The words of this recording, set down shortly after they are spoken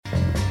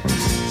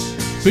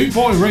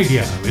Bootboy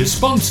Radio is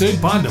sponsored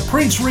by the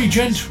Prince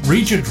Regent,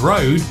 Regent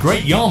Road,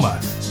 Great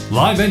Yarmouth.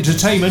 Live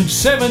entertainment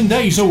 7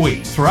 days a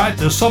week throughout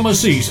the summer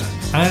season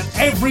and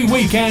every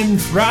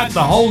weekend throughout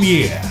the whole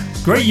year.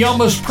 Great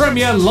Yarmouth's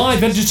premier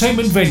live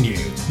entertainment venue,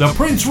 the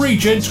Prince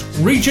Regent,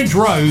 Regent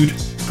Road,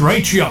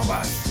 Great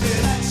Yarmouth.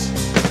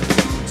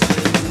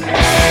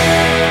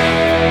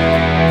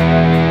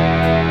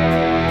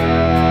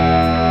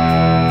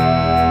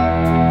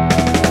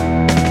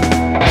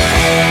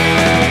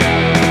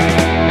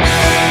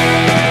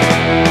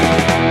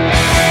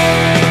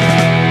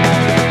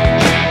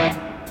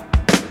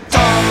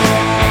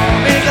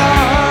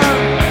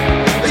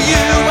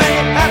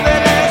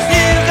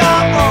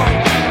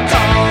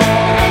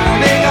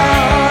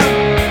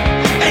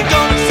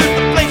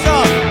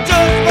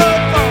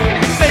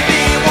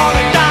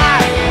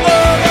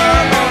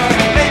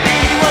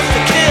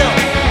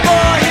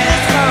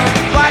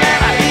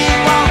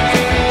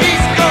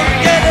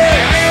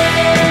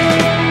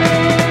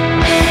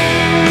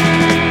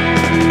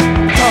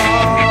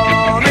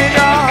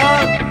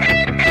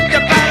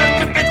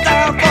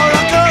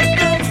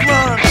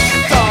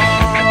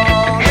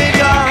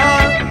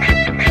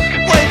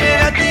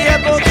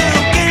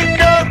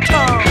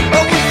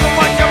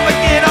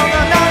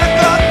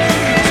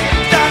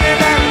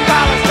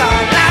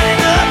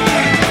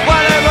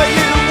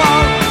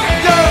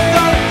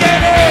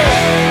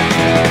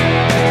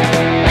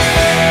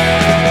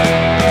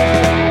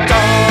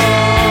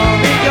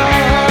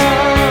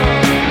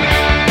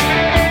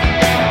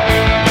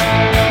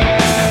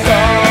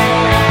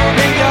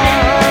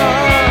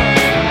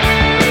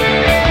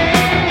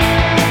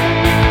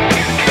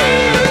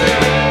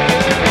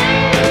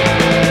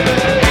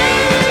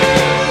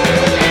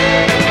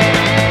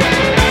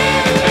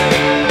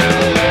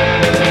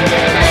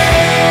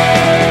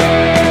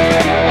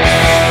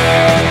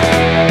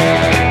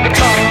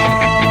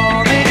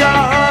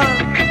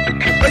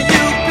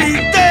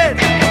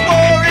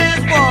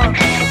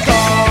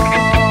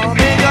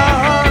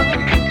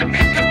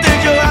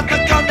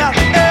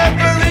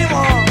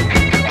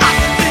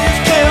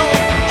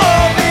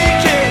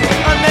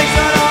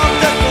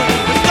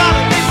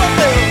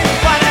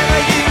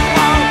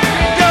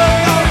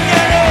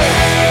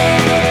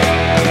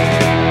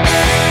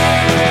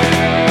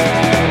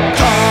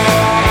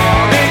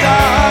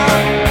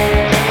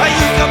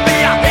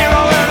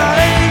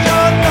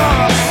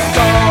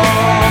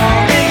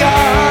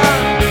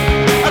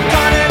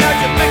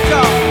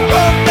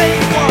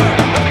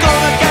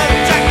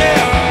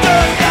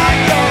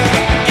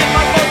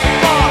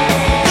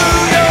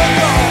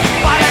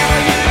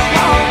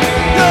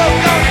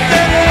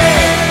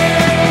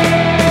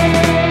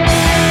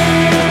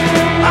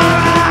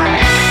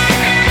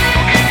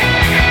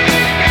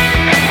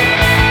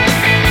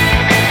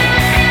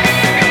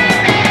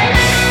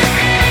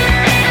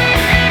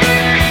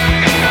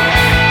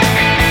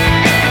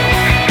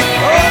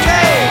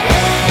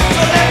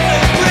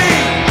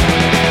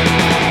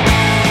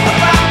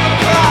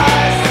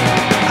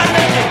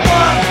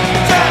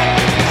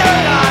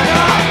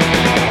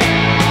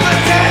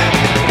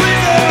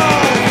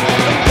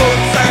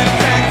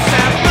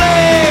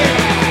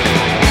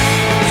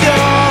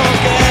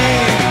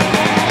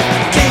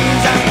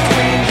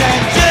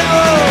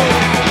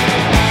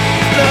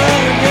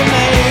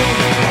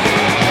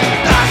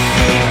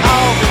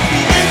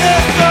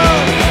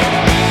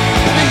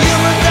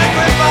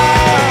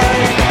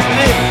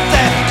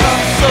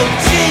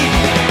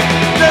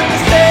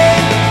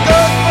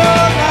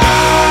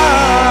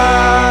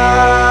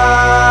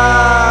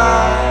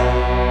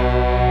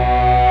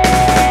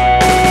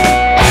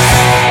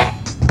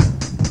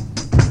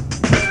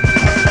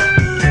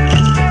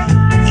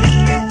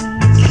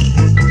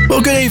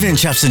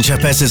 Chaps and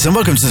chapesses, and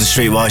welcome to the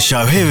Streetwise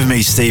show. Here with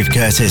me, Steve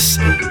Curtis,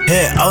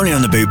 here only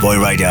on the Bootboy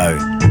Radio.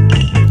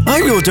 I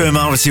hope you're all doing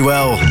marvellously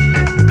well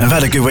and have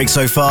had a good week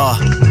so far.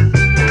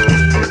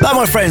 That,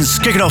 my friends,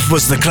 kicking off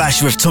was The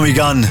Clash with Tommy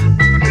Gunn.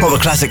 What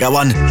a classic, that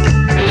one.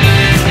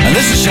 And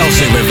this is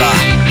Chelsea with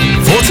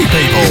 40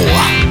 People.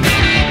 Bye.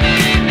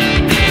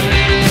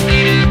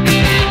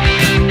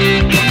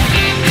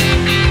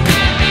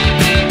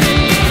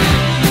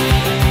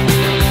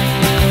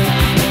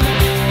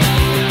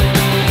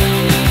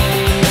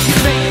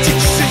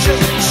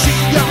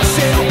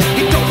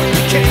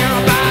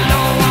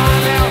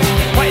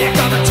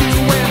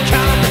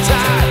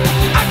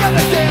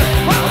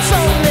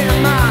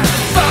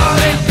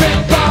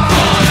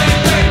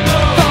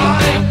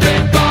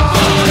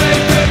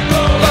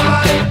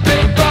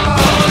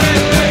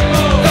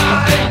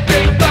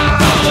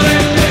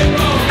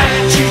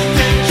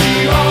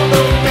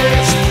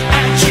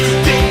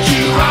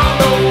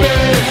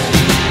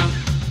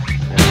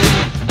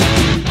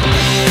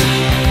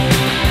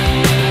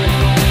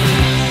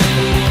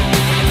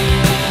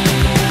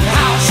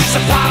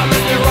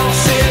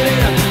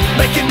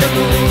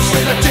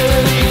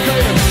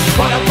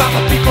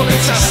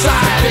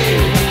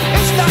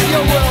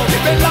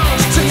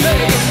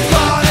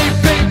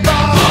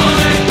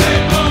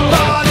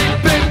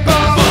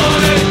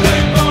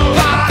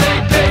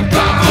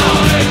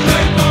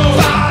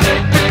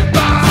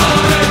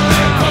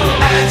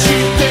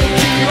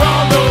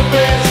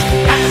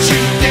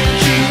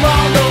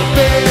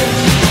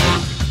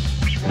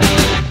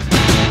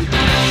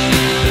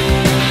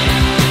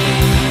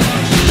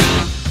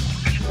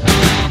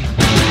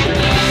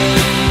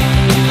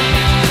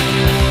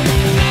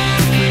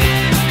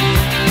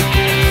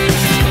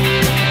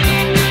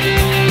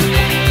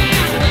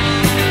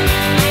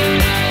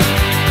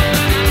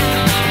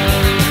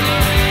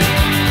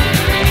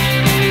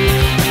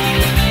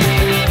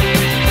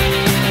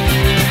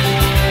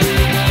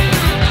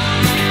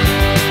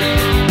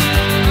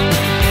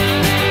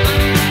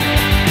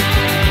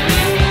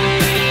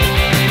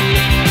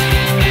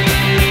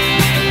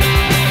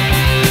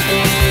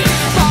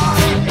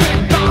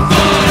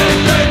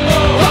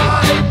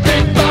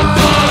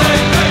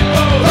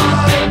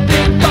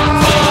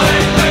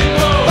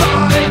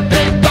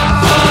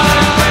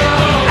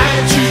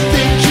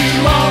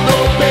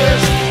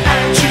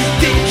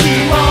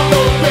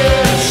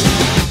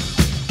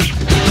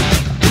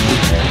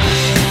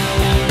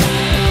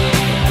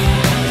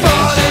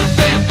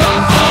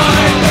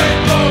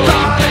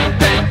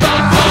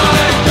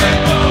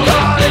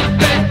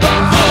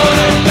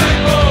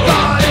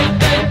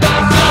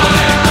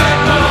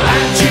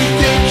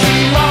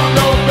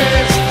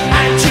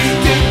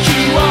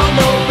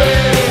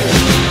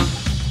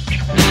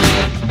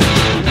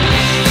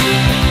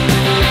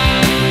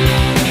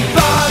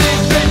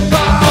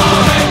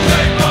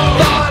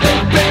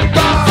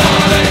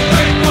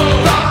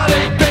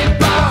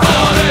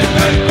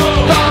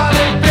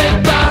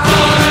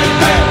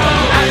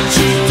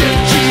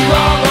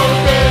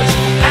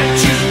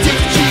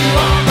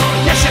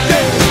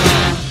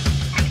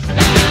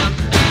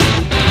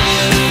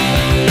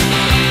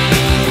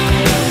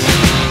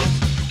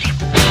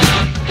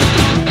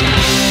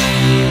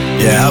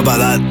 How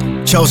about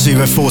that? Chelsea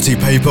with 40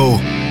 people.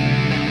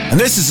 And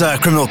this is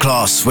Criminal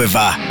Class with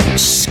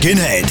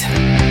Skinhead.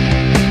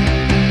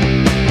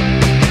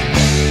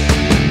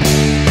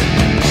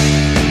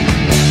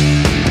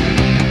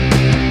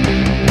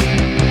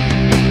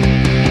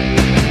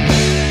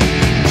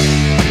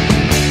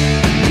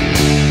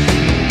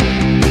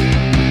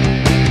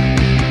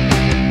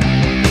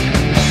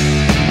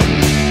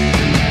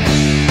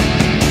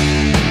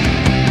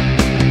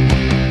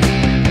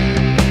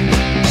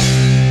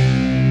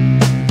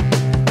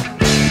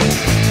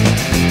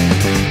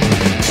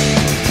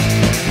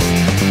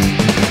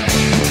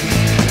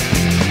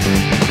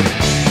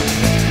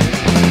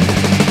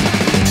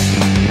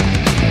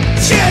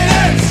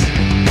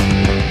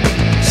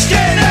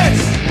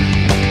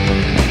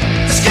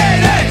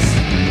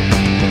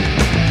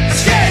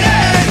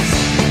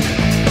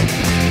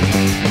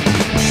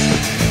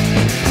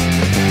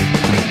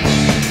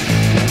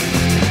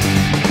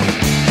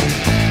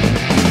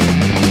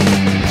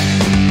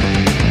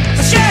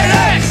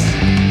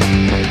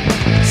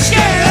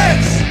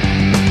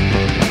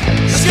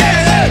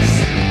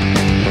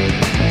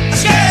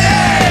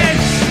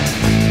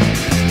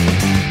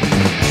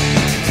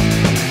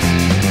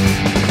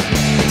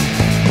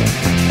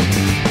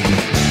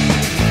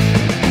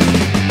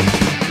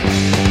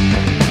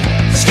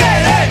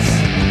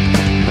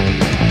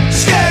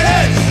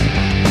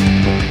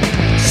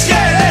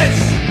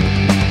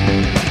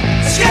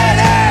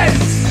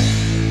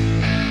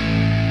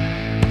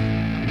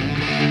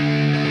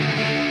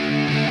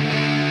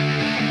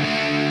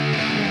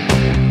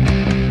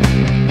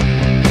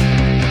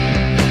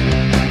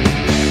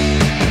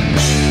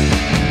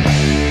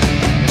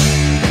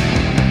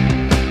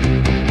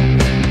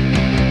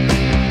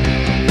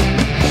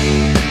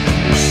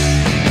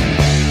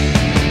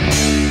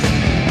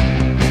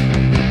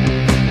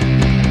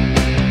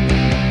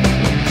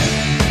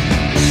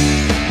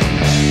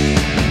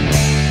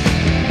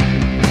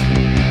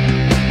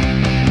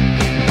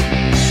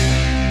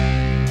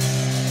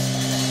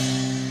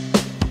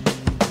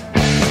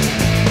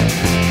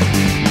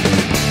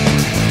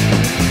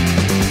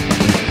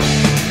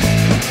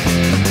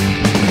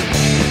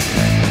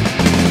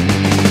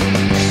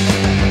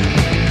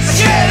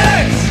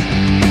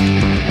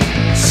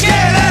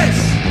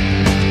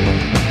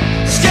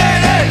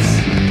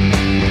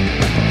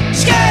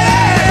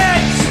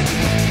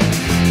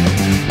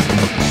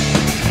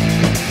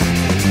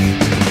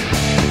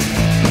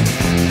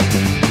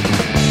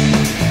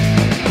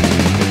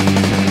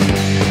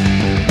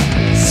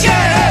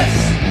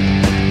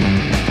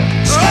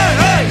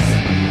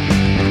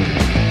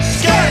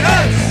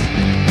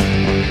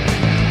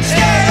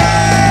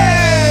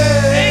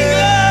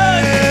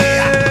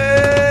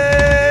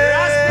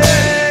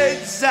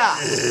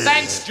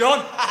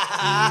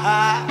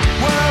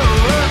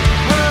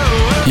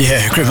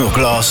 Yeah, Criminal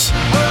Class.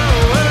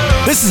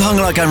 This is Hung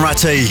Like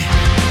Amrati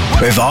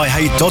with I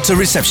Hate Doctor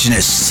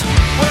Receptionists.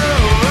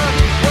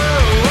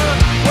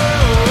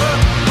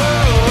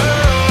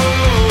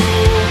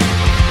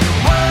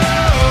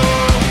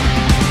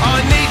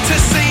 I need to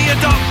see a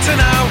doctor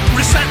now.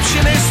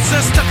 Receptionist's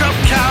a stuck-up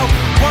cow.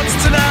 Wants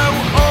to know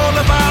all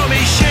about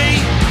me.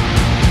 She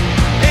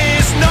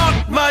is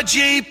not my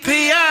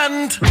GP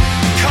and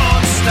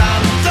can't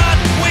stand that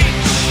witch.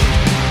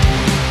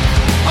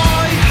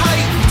 I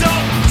hate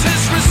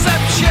doctors,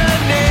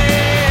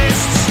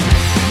 receptionists.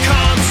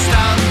 Can't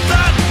stand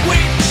that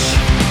witch.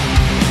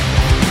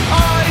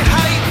 I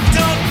hate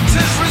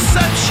doctors,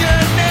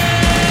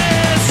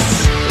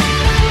 receptionists.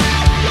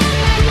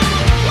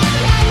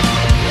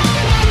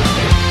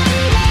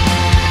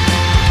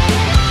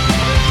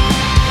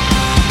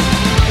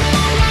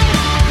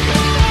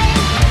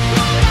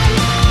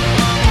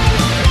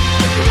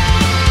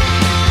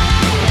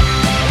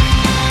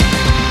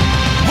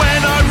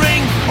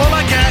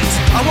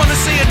 I want to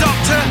see a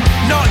doctor,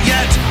 not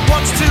yet.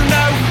 Wants to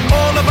know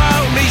all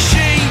about me.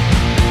 She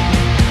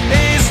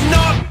is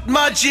not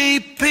my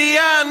GP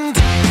and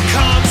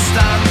can't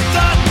stand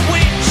that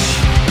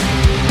witch.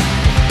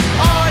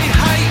 I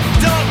hate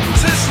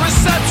doctors,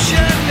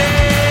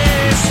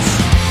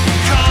 receptionists.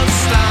 Can't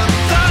stand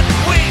that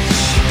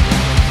witch.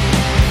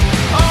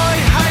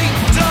 I hate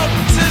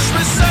doctors,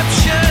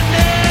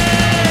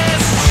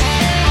 receptionists.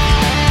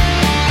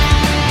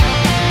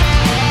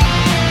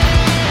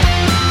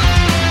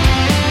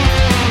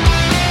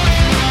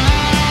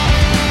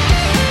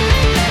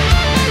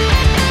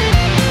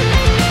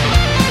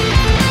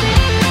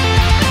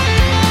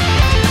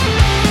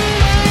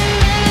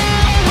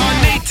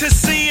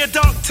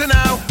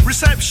 Now,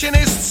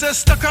 receptionist's a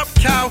stuck-up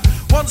cow.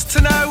 Wants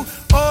to know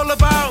all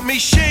about me.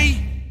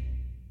 She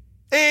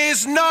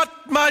is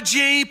not my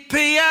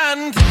GP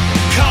and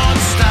can't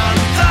stand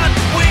that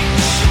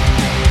witch.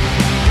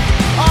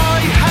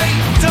 I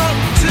hate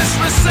doctors,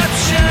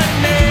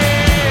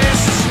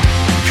 receptionists.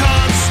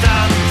 Can't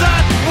stand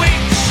that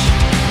witch.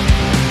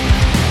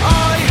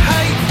 I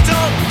hate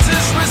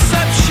doctors,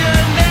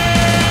 receptionists.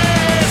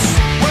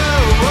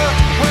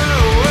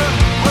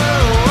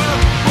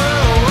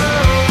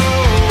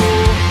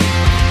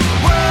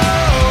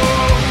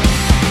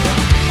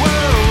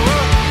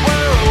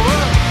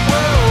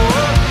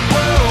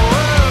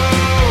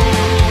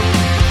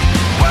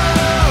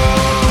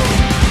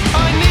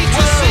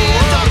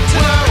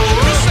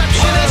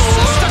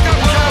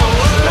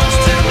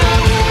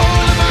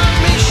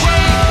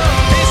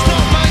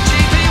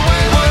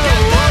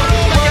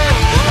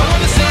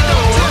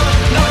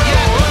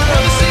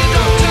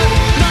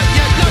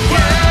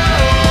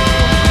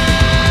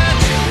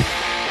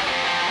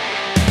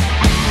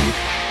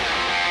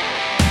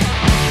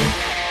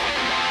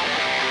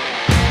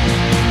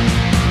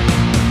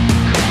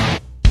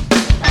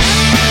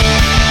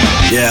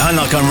 Man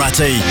Like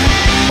Unratty.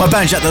 My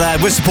band Jack the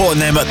Lad, we're supporting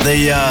them at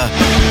the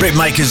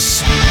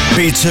Brickmakers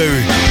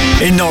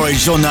B2 in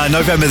Norwich on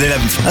November the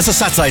 11th. That's a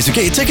Saturday, so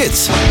get your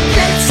tickets.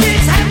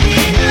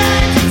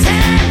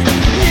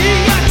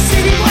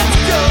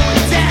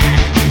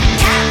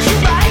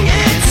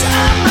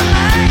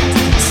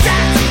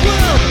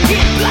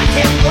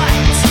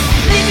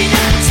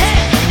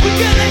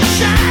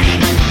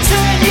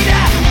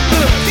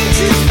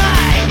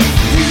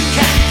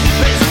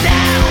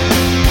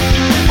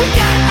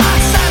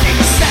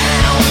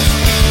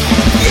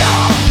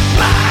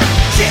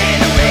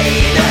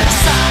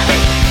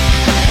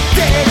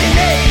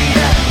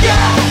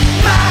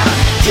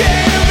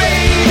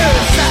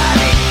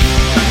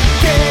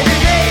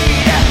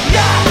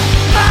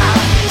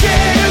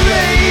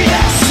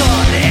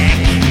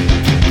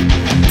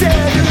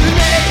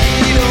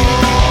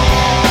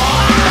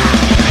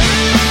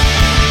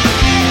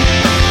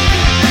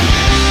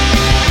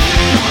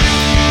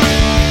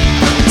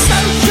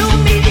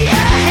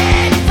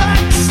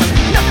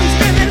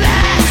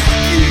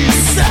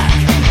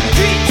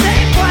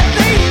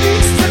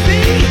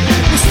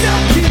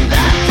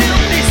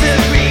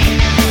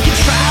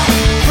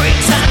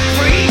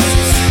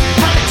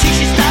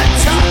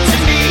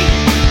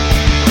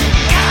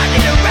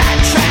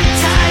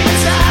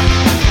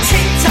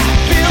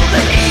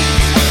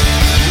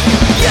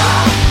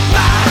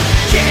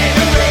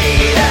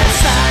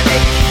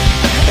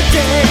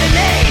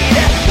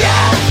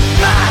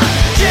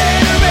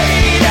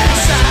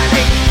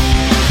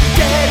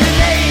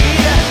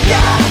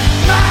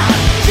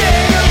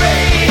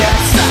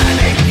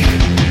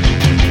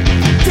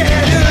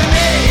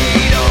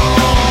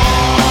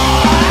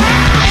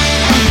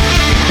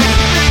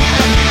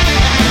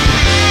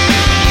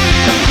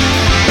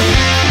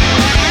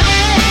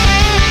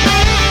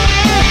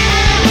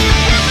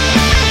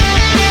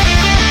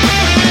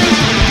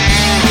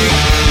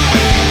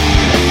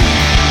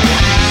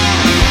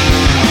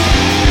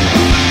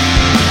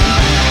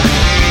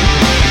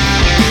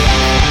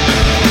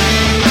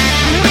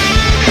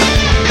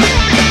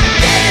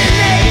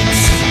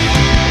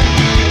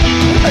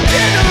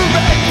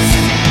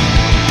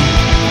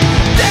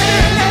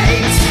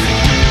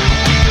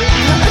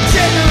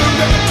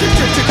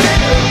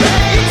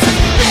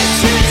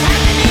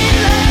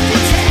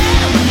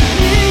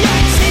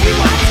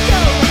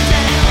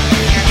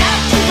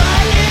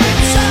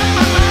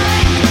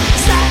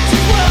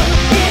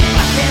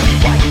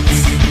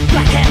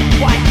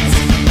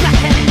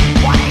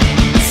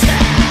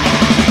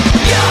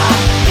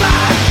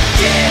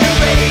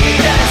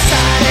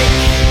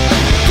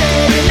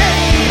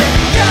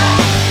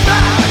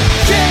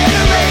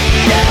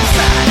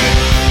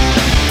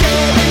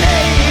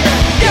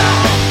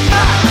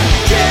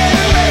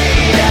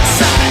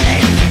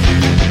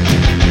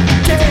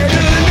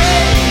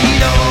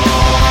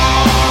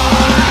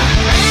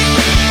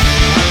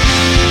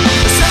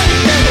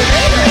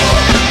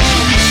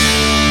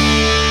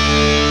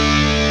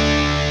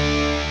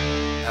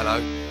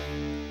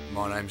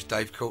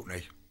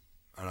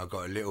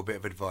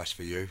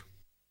 For you,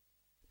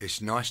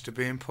 it's nice to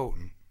be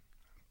important,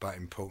 but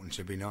important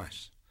to be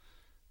nice.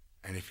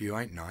 And if you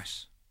ain't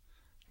nice,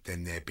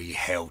 then there be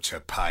hell to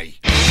pay.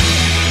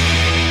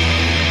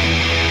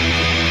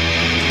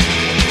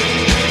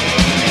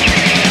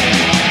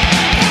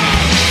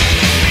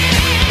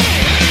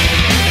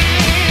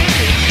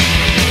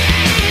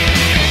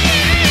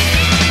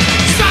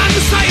 Some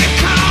say your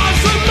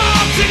cars were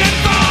marked in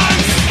advance.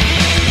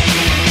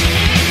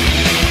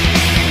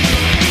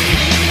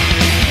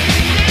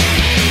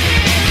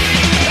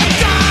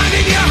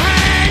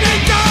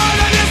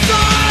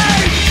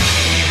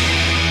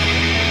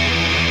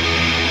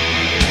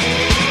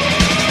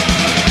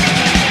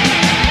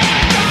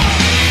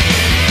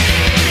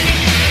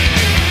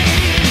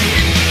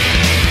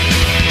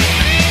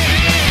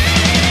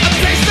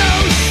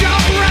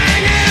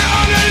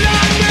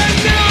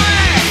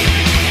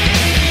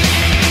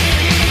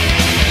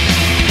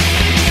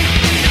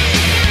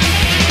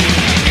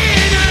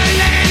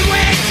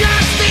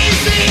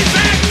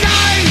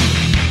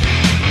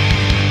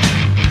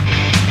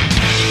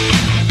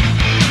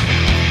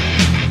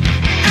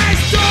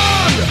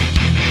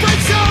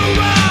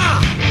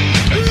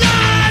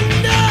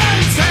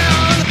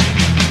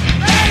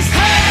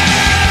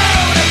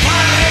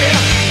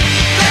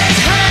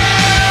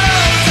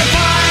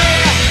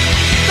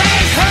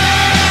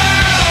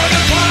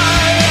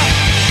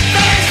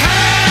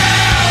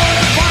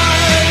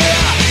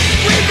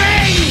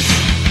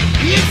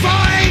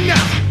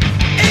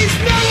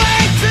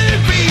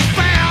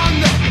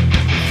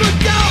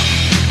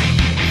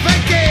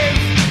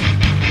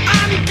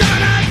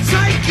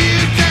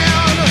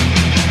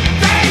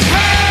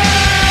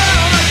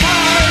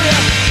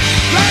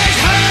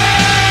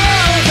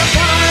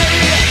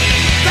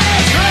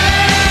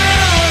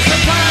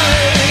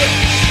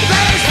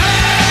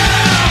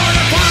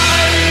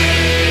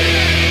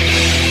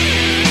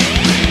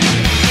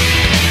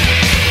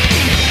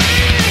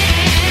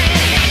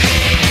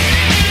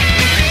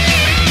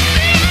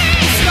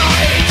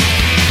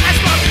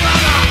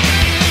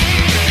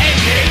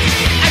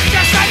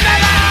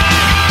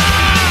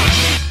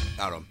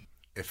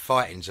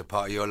 weekends are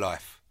part of your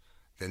life,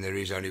 then there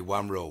is only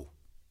one rule.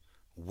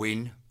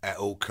 Win at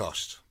all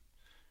cost.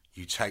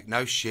 You take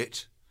no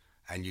shit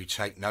and you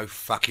take no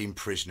fucking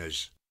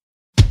prisoners.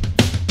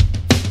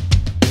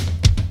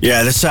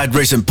 Yeah, the sad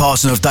recent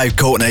passing of Dave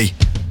Courtney.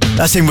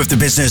 That's him with the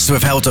business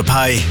with Hell to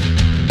Pay.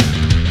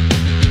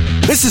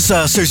 This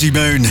is Susie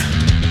Moon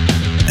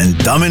and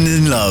Diamond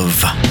in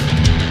Love.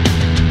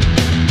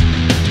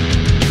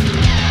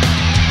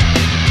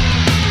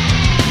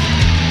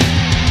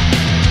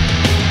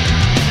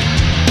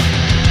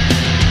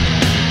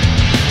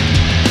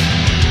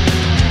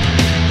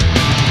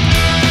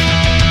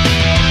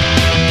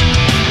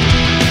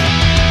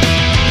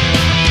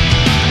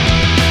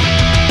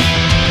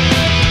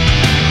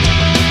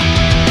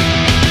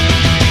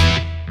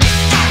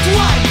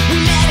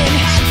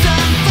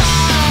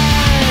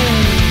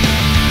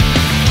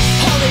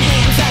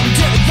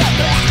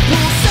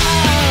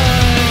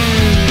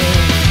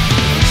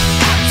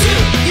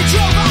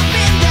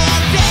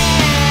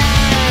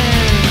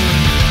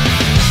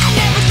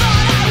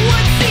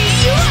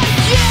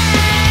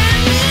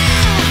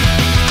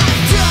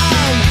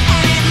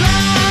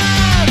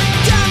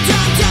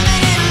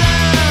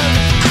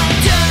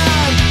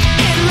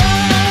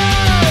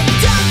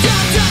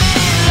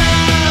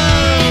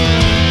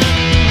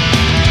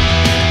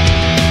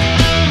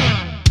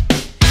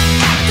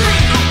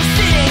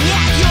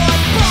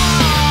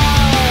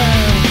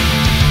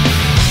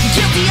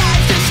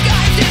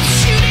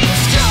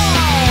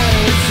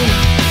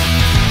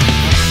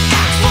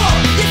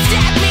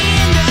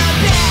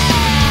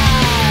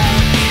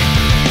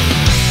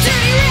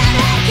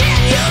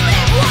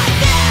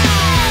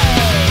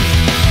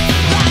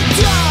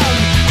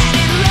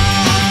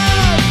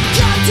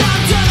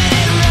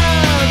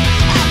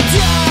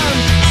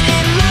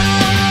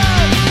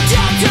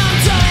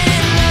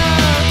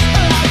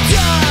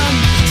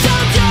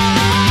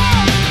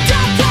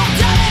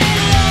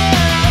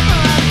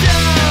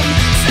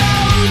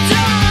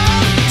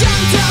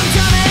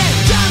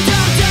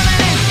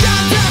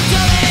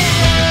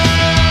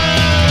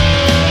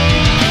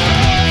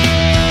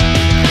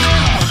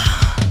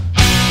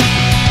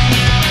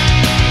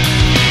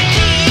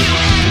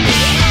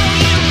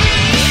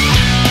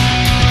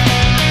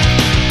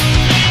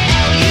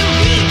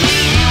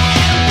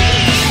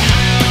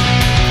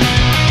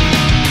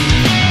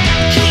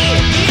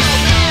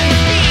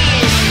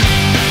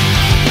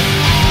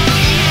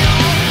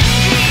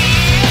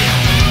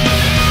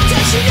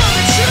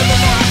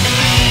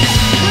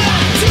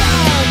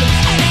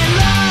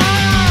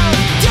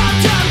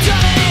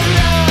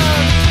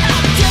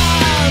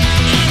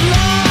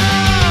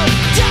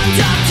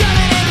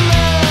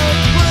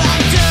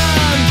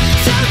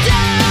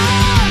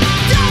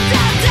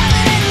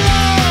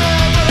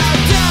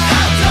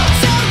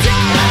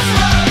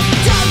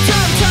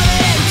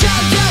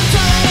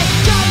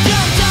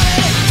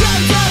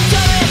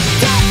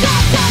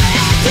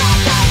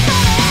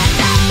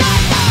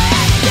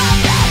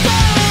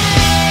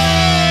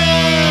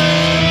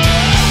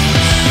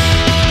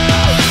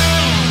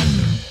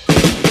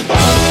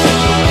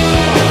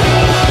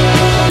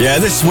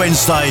 This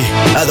Wednesday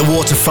at the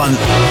Waterfront,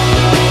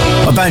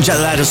 my band Jack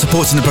the Ladder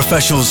supporting the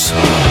Professionals.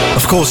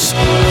 Of course,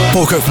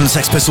 Paul Cook from the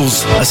Sex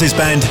Pistols, that's his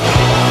band.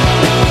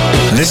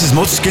 And this is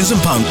Skins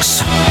and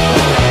Punks.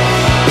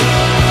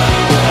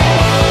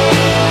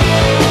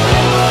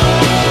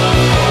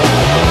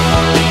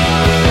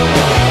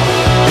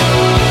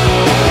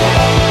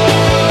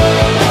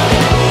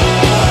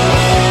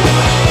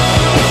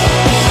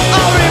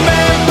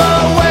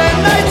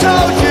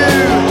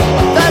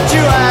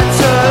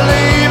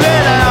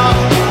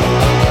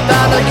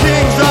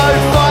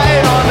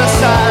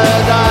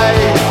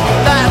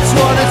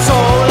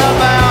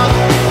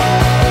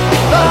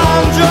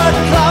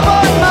 Club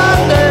on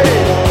Monday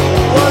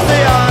was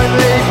the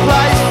only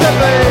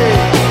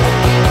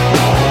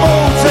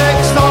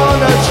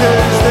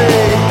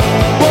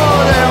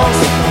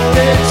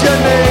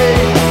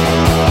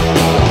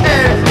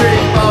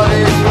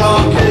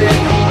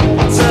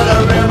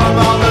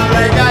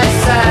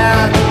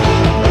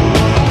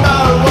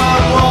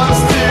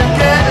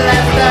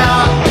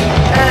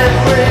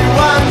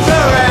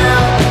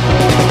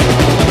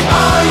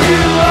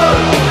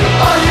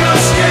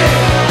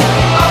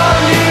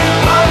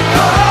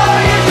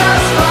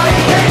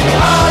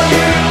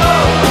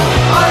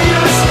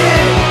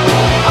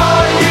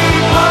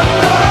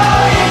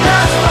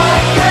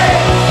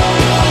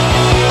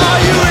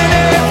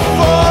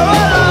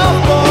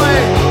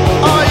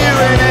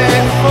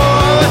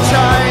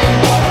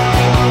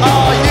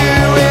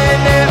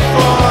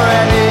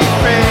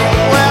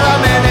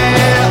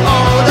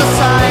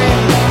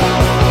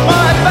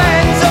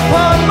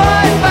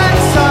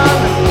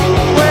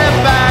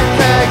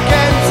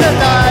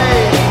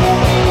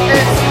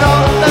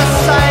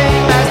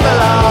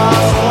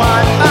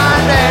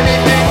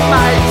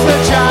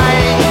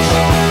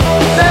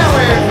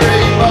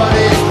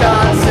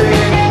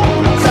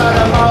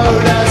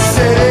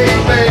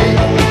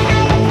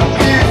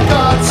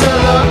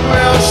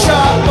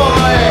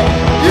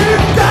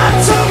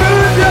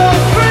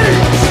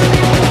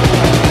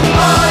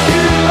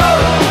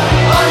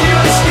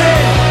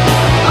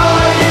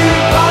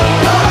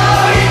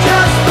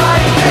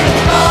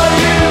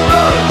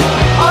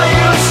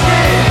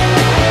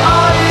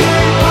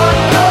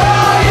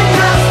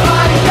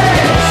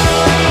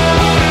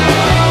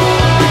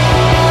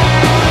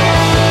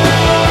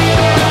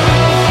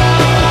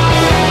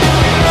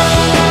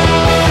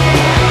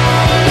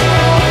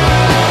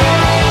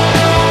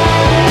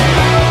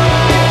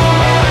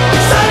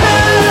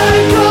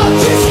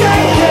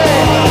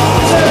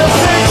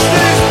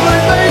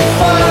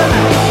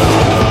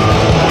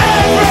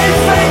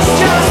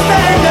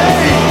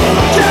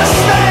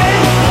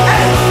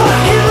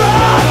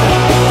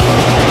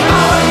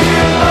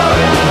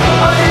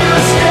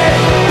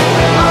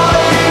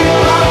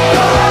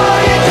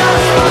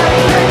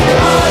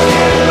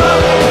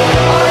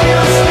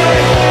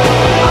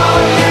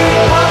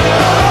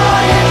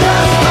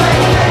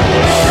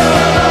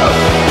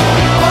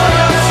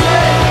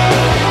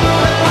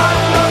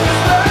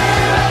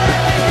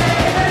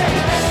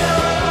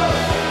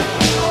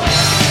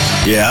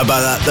How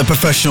about that? The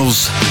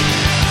Professionals.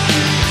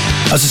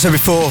 As I said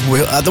before,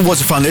 we're at the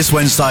Waterfront this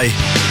Wednesday,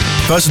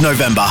 1st of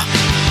November.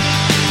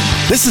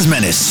 This is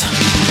Menace.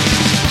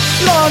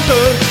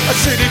 London, a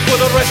city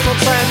full of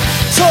restaurants and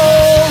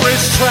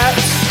tourist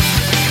traps.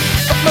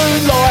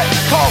 Moonlight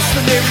casts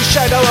an eerie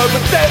shadow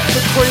over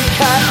Deptford Creek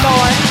at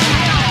night.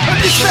 And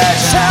this fair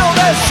town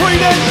has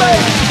treated me,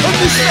 and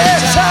this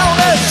fair town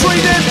has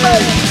treated me.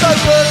 So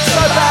good,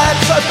 so bad,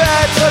 so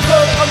bad, so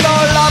good. I'm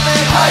gonna love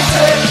it, hate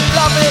it,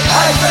 love it,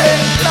 hate it,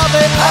 love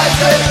it,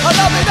 hate it. I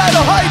love it and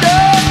I hate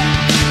it.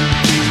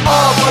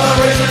 I've got a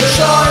reason to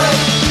shine.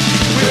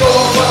 We've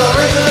all got a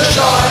reason to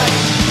shine.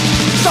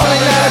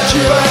 Something that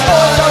you and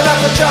I don't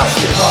have to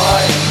justify.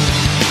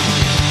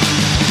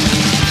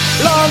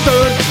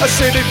 London, a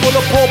city full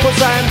of paupers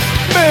and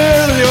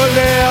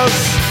millionaires,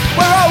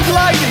 where old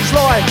ladies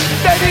lie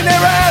dead in their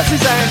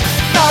houses and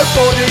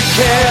nobody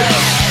cares.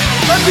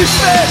 And this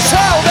fair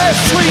town has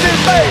treated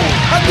me,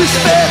 and this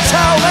fair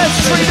town has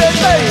treated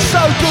me. So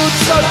good,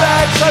 so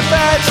bad, so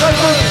bad, so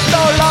good.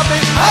 No, love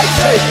it,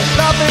 hate it,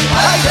 love it,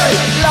 hate it,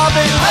 love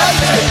it,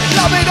 hate it,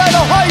 love it and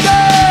I hate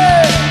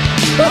it.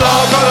 But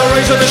I've got a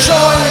reason to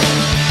shine.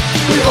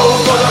 We've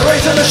all got a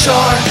reason to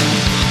shine.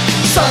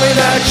 Something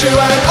that you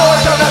and I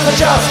don't have to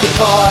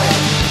justify.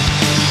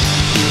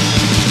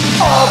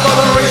 I've got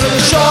a reason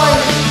to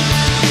shine.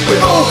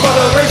 We've all got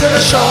a reason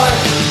to shine.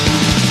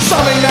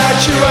 Something that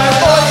you and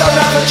I don't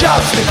have to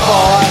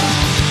justify.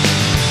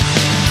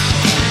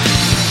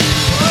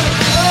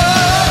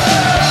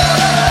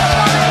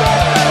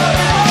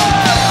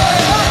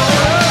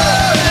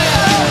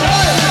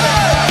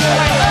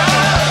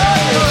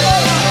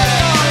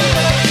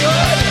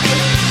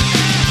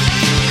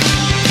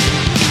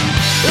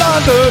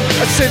 London,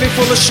 a city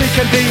full of chic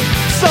and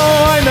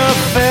designer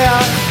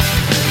fare,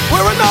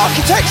 where an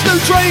architect's new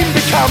dream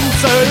becomes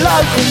a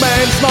local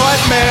man's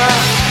nightmare.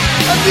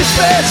 And this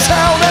fair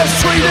town has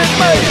treated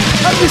me,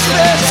 and this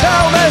fair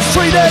town has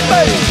treated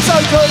me. So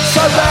good,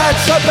 so bad,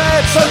 so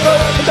bad, so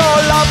good. And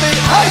I love it,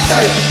 hate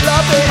it,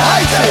 love it,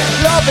 hate it,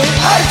 love it,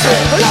 hate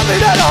it, love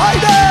it and I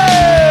hate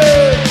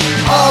it.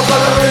 I've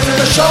got a reason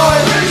to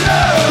shine.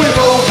 We've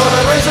all got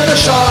a reason to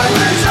shine.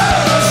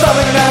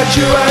 Something that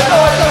you and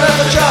I don't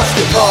have to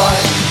justify.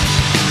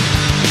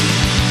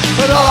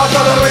 But I've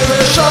got a reason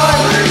to shine.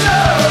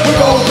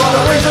 We've all got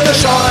a reason to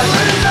shine.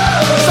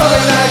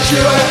 Something that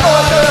you and I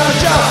don't have to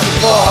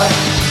justify.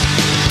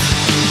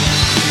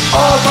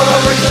 I've got a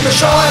reason to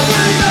shine.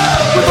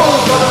 We've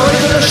all got a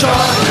reason to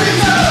shine.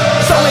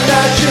 Something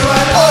that you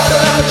and I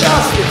don't have to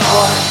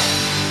justify.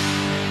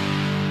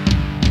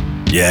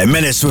 Yeah,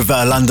 Menace with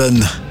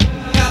London.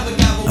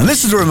 And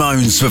this is the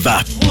Ramones with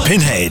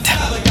Pinhead.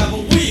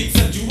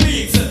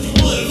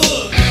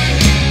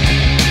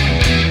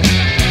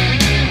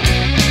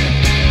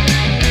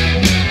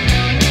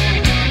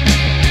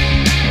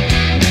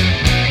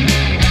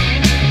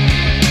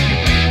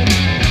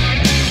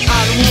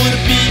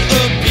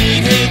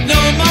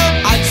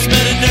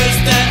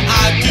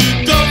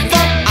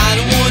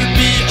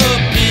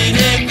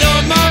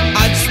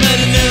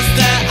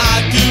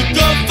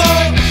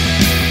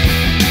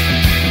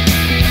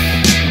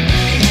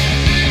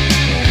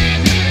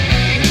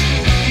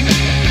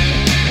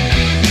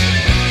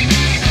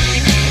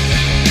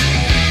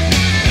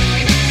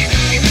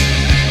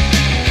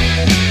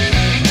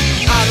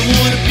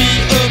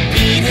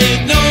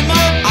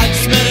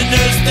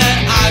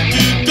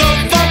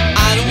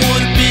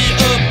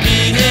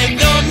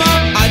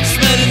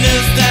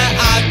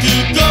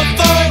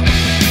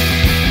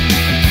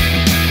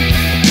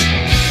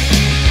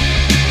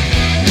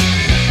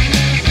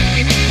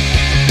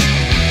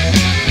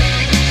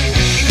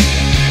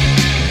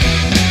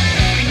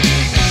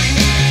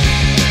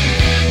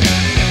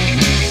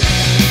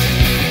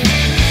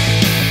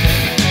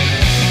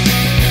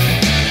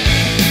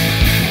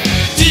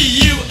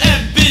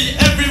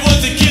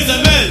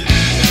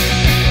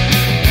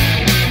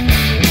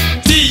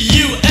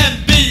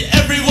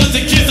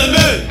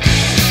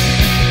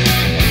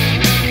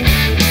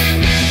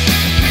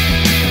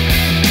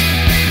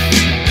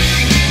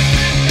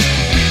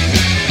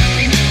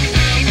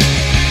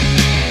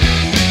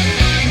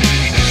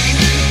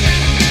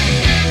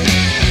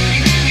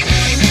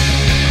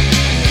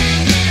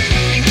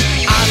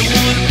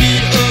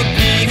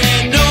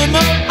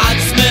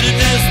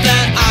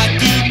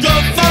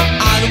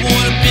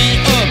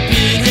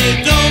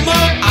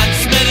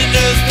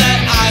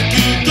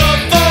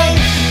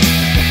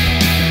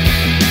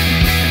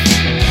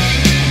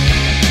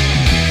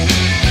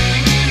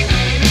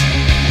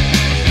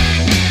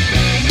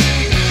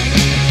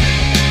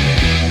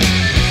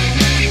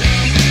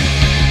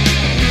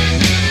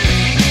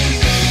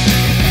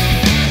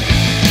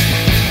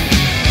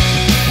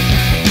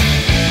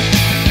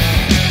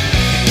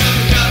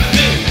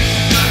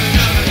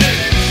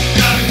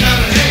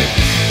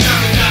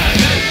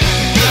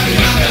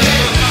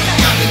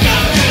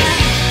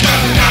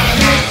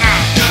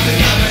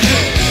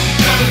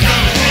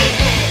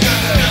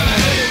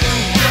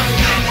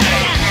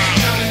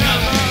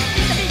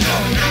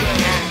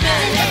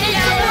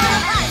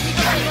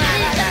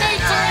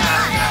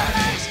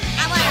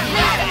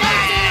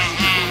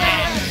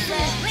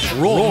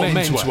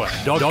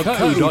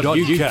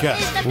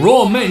 rawmenswear.co.uk.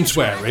 Raw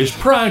Menswear is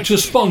proud to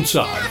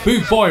sponsor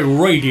Boot Boy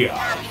Radio.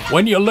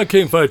 When you're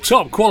looking for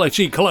top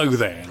quality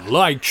clothing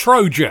like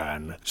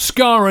Trojan,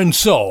 Scar and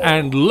Soul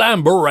and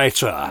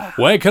Lamberetta,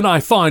 where can I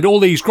find all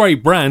these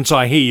great brands,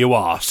 I hear you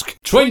ask?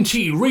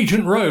 20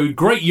 Regent Road,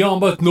 Great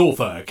Yarmouth,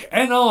 Norfolk,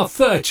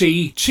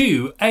 NR30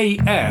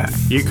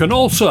 2AF. You can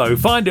also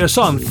find us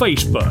on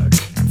Facebook.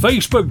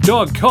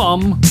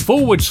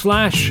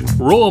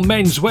 Facebook.com/Raw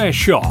Menswear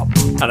Shop,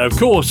 and of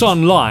course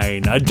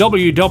online at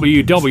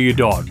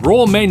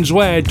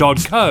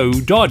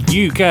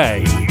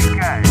www.rawmenswear.co.uk.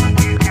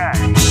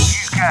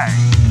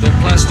 The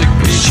plastic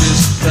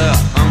beaches there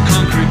on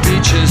concrete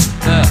beaches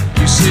there.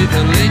 You see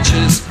the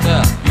leeches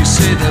there. You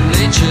see the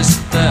leeches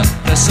there.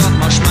 There's soft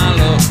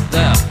marshmallow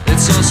there.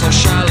 It's also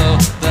shallow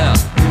there.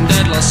 In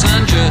dead Los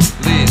Angeles,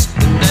 in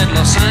dead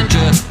Los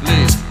Angeles,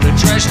 the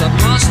trashed up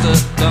monster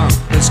done.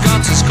 It's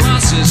got his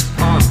glasses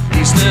on.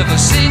 He's never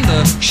seen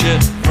the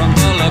shit from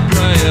the La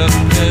Brea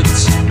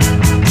pits.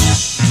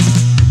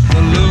 The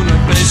lunar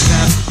base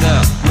camp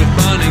there with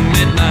burning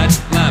midnight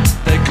lamp.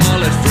 They call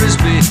it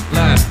Frisbee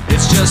land.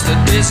 It's just a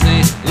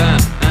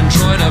Disneyland.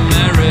 Android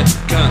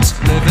Americans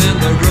live in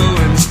the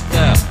ruins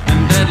there.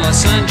 In dead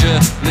Los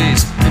Angeles,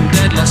 in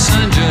dead Los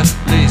Angeles,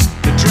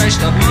 the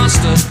trashed up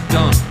monster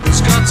done.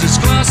 Who's got his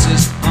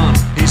glasses on?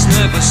 He's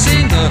never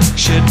seen the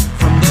shit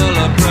from the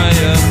La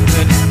Brea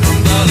pit. From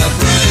the La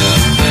Brea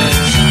pit.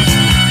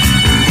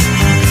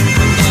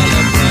 From the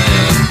La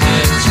Brea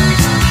pit.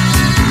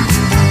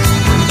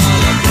 From the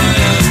La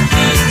Brea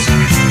pit.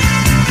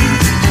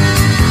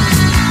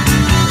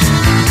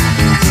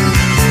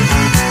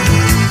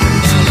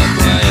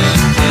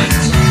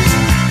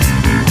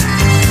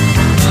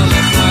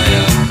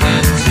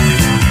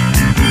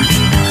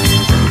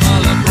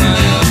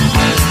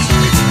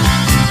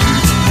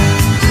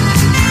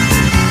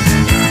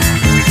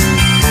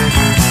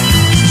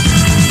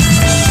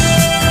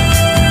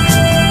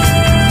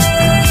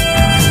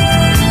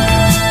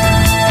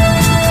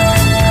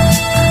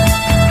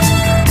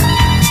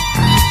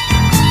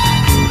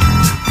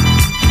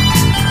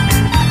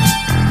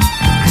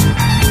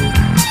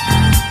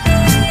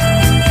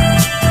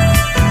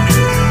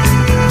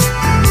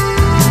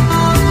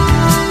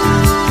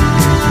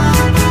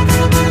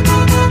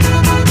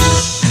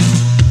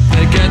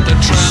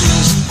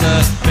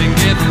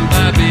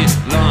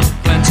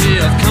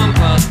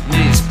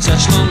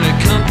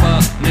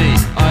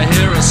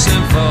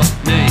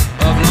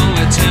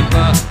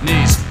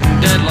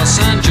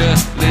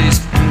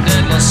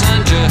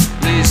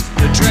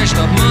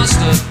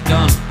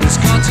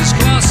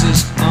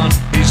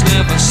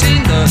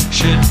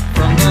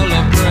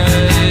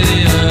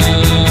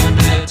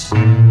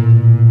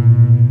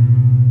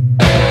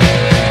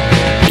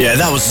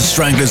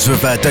 Stranglers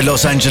with De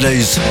Los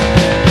Angeles.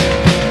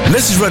 And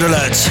this is Red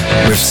Alert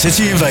with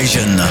City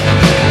Invasion.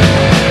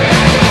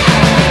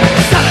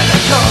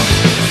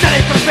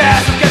 Selling for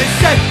fares, I'm getting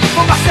sick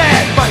for my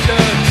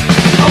sandbagging.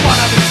 I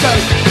wanna be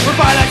safe, when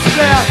violence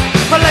clear,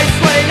 police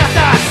waiting at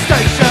that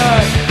station.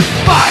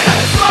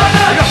 Violence,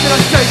 knocking on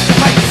streets to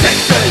make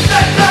 60.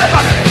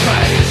 Buggering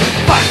trains,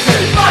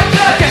 fighting,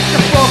 against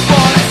the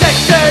 4-4 and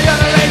 60 on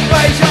an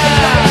invasion.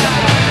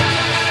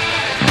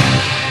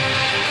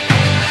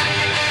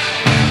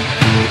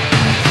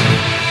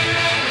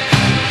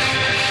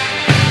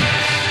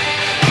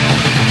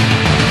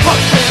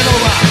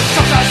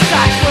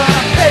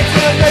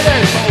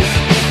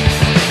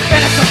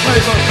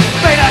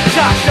 Been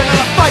attacked and a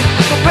fight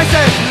for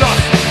prison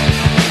lost.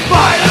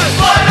 Violence,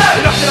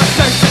 knocking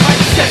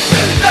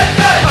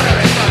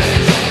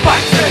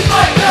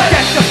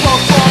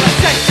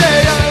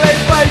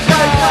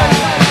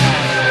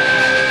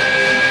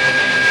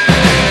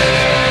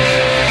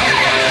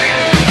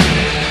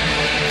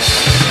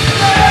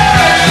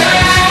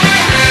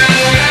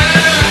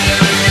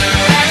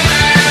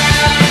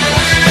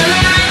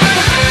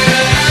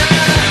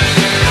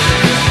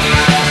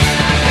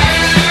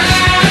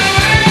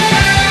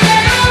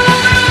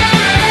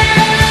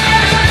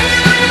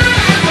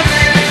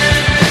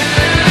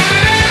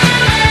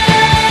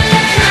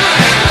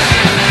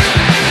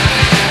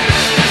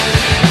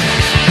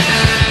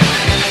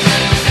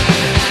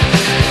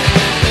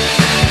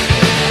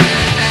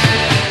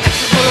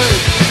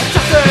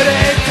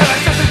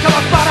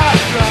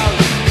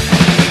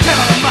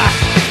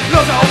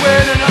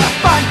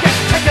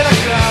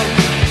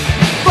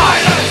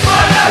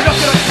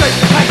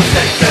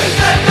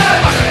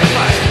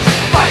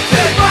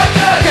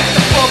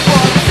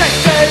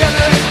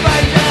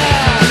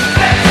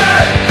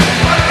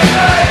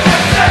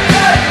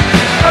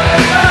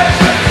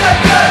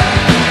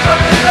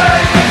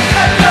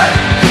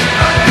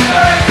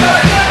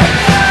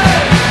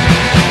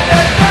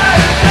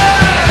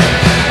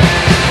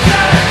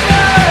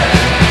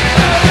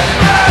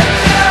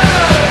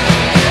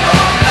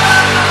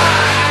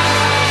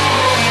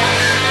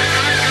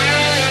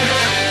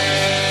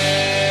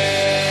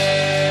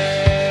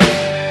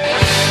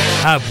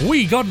have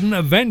we got an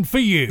event for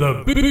you.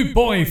 The Boot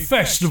Boy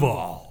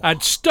Festival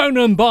at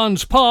Stoneham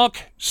Barnes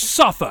Park,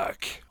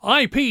 Suffolk.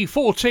 IP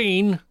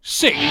 14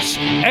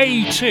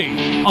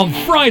 6AT on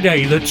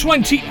Friday the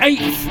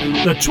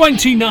 28th, the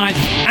 29th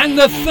and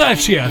the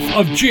 30th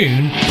of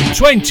June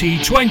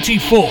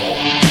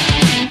 2024.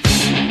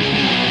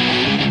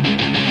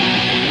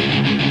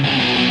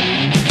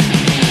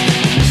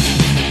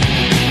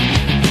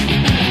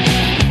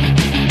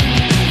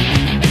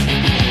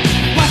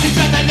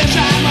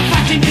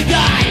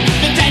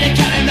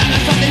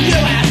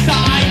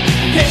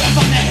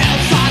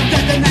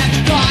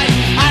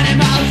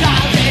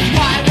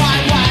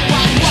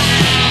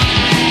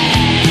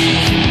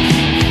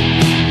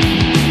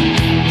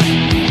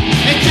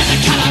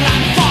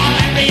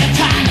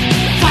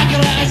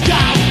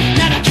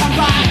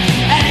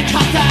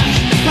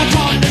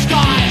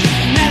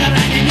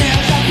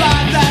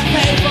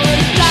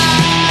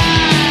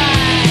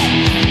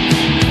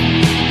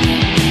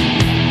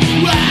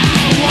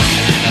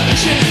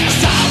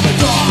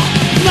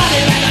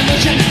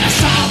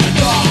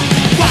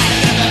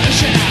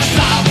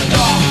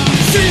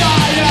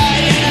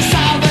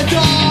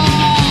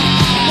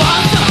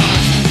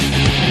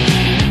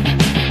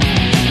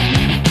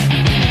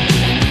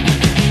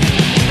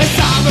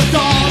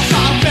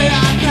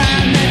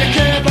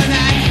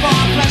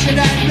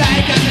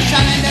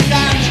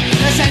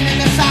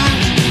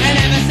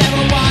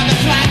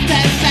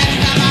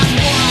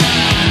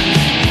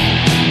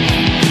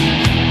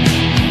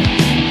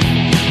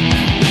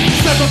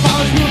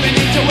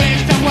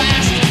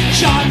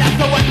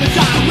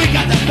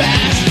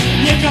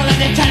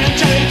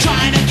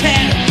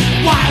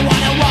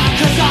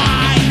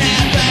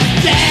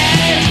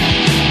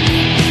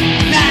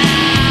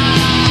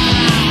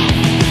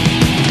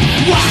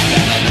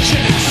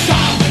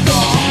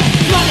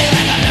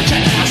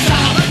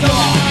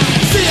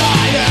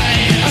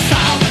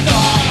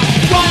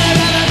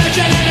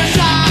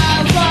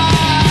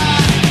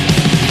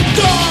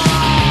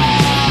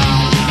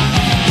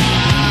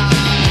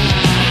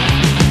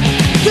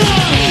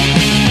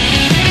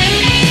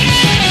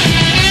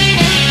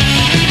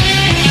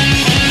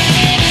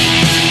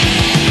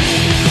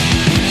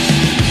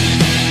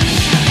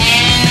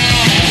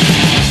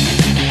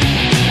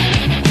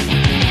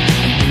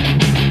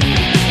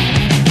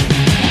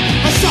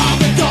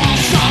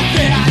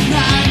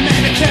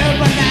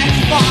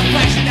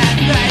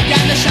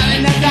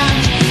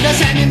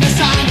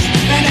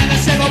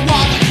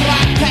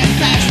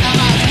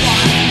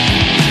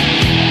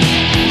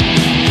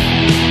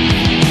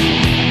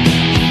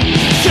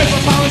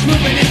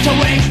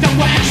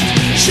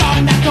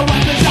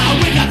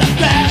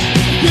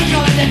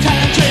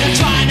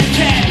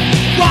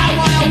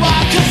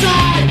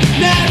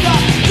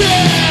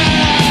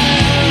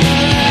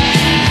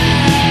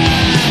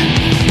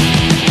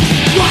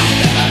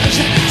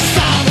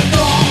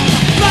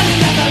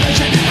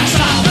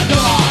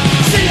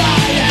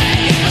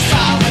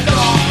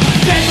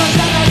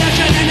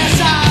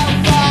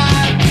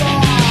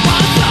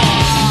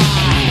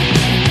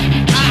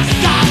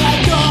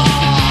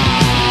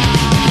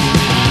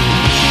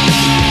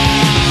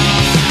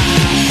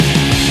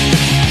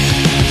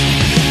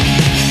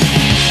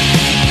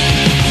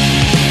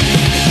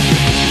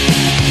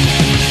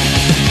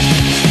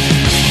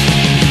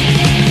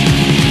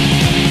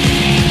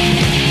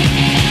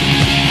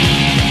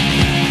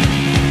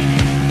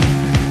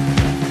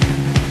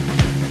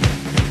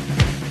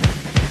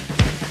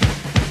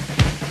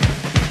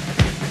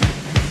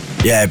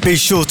 Yeah, be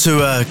sure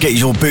to get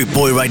your Boot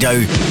Boy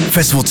Radio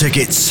Festival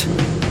tickets.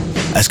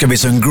 There's going to be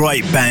some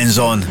great bands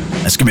on.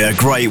 It's going to be a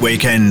great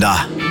weekend.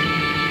 Yeah,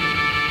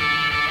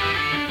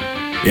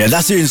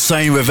 that's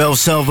Insane with El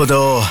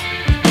Salvador.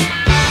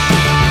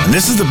 And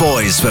this is the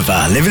boys with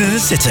Living in the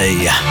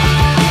City.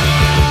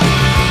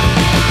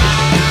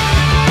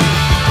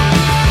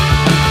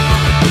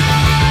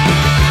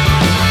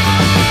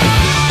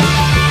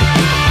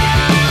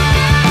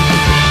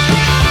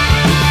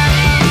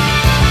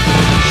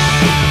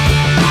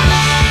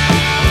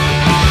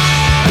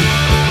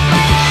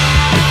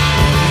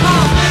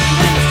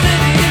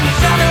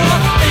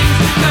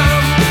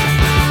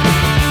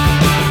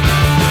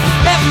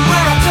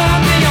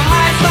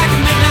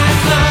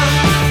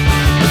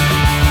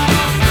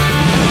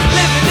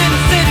 Living in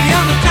the city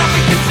on the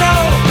traffic control.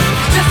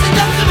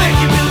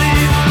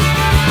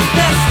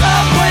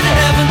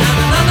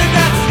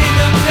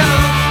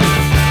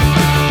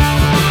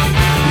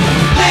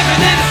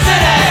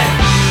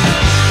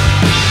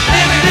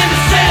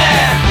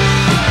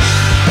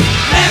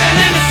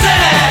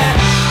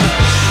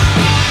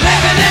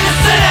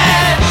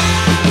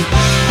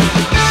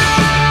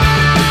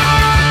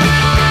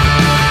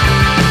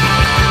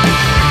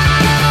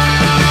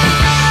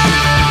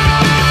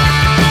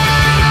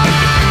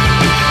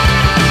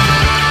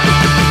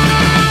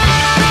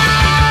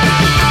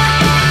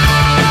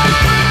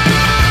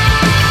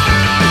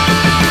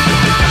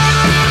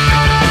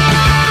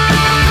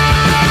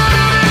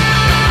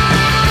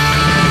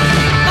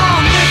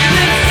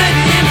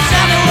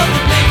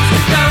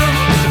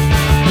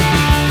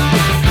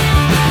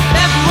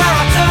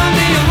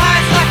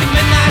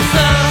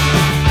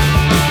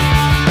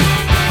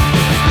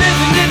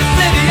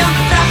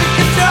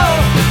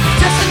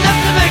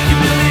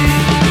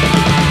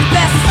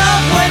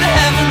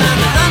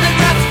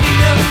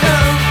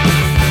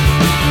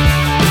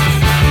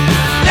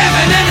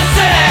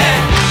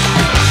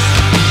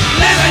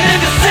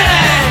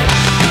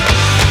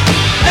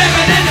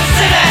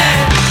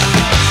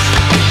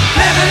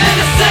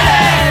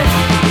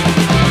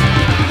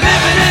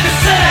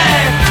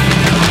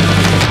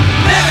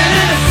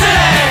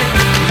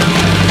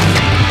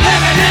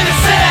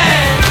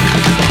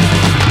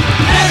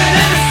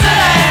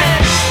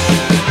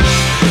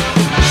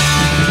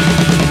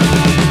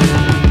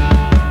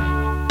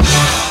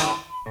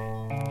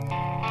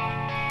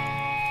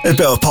 A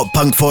bit of pop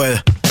punk for you.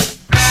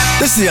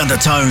 This is the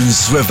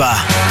Undertones with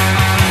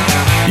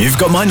You've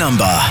Got My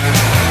Number.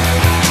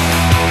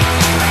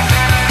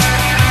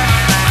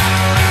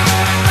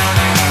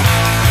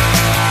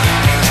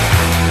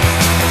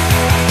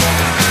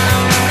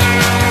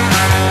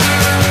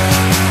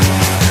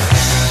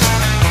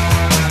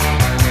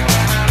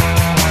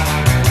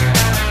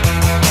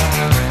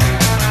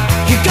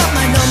 You got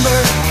my number.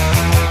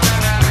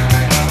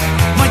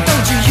 Why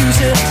don't you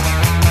use it?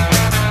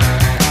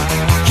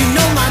 You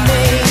know my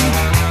name.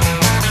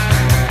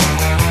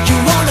 You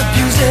won't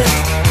abuse it.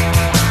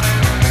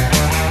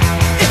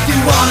 If you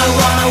wanna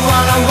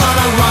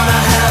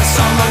have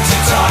someone to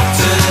talk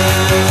to.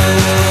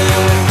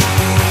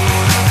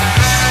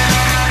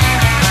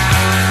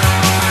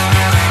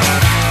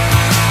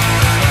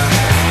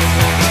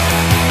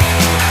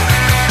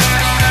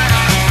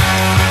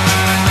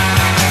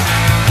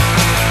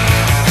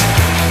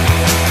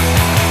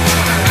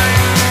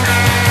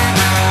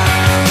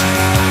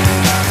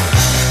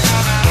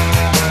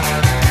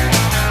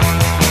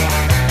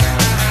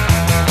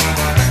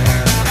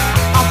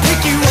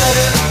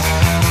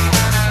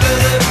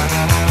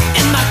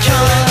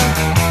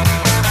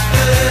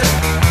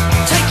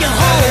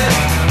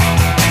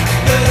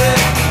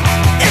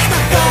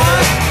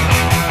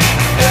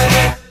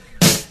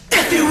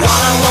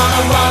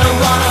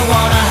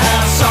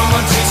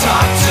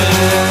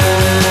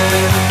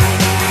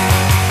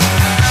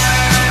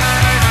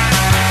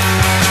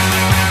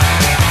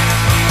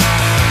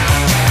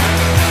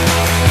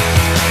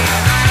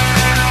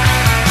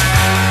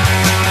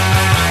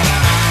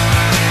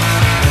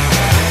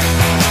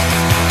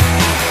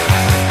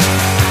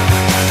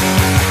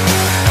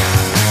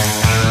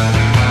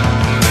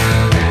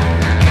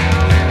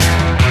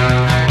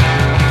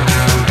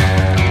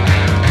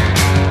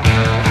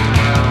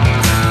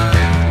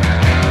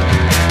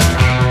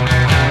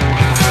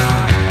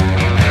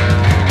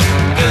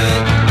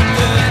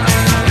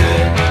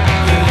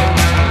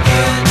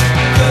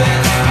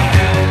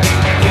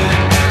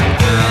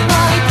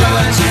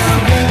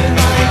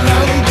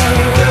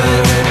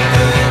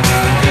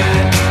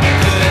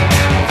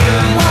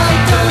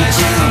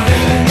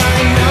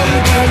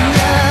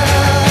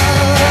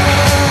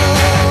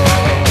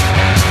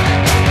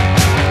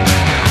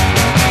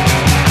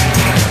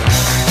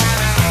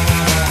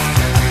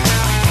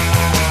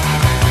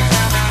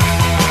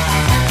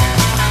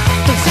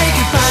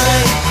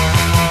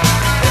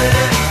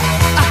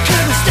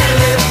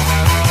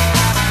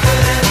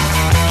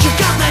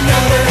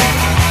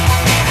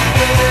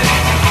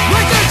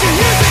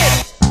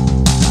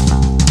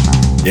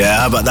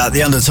 Yeah, how about that?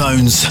 The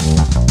Undertones.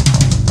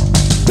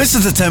 This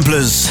is the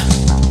Templars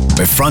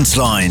with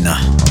Frontline.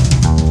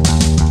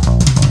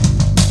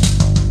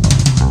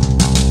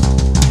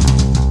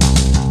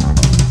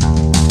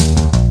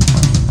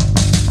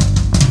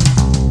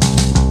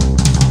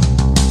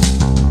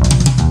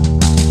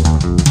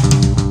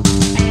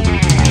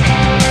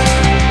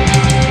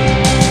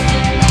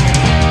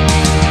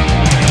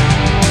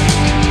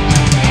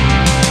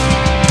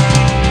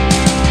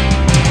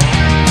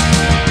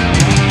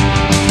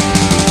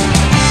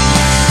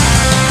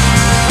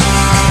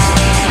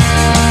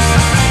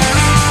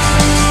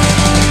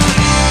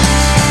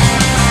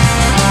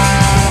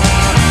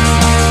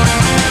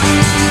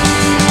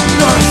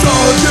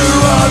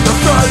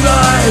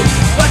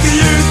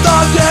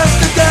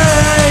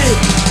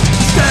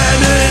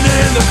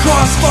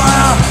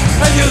 Crossfire,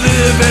 and you're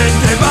living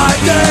day by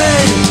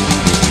day.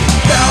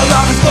 Now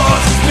life is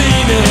lost its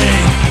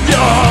meaning.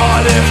 Your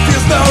heart, it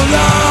feels no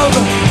love.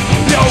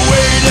 You're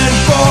waiting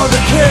for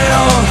the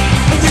kill,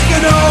 and you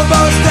can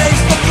almost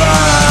taste the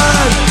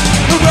blood.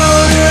 The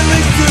road it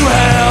leads to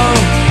hell,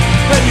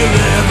 and you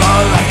live a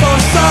life of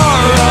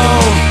sorrow.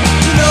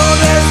 You know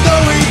there's no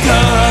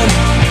return,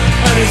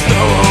 and there's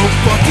no hope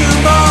for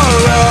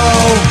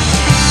tomorrow.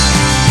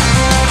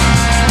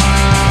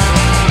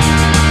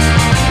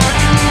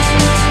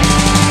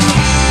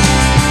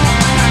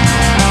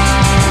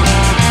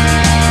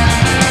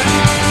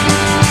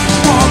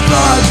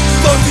 Blood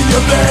flows in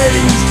your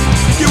veins.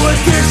 You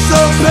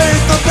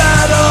anticipate the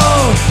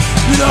battle.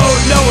 You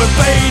don't know if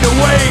fate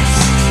awaits.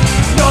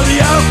 Know the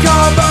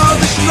outcome of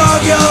the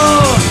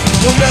struggle.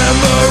 The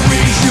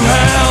memories you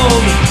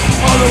held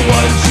are the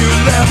ones you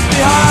left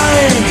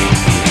behind.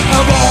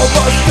 Have all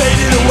but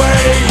faded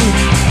away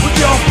with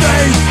your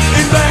faith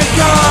in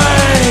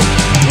mankind.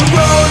 The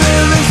road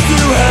it leads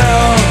to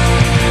hell,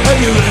 and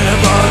you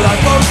live a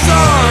life of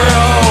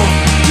sorrow.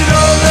 You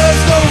know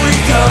there's no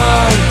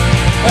return,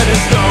 and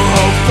there's no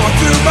hope for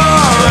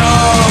tomorrow.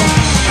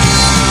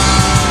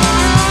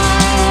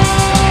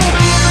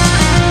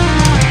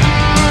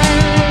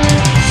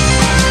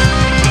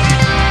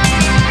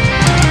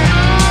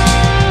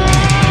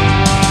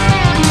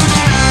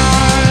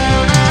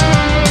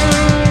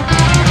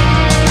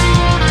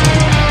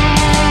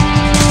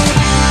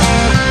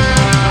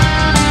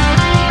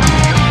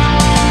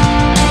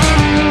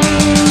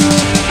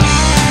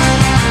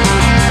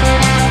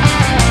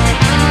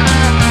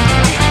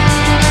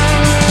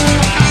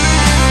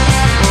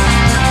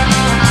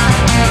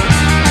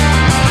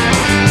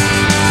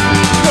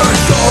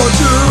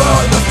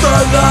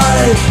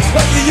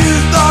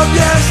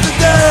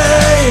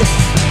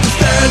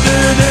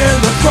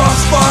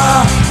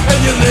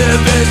 you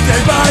live it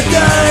day by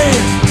day.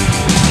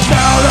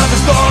 Now that the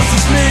lost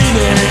its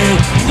meaning,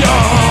 your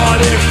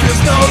heart it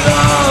feels no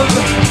love.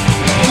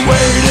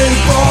 Waiting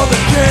for the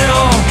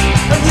kill,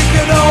 and you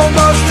can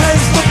almost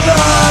taste the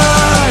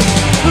blood.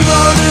 The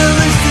road it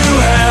leads to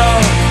hell,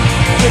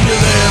 and you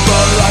live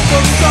a life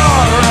of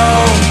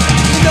sorrow.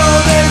 You know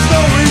there's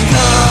no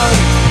return,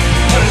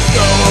 and there's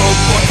no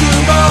hope for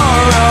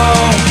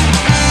tomorrow.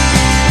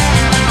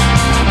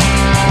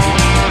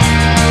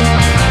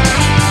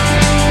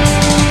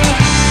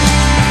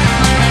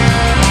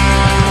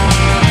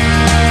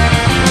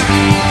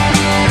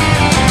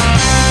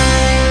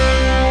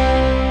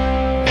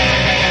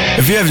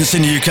 If you haven't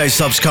seen the UK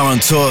subs come on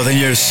tour, then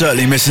you're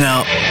certainly missing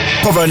out.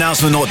 Proper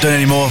announcement not doing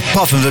anymore,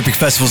 apart from the big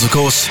festivals, of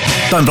course.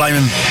 Don't blame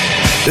him.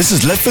 This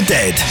is Left for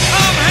Dead.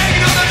 I'm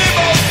hanging on a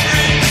limo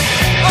tree,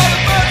 all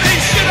the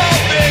birthday shit on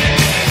me.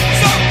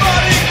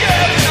 Somebody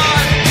get a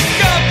knife,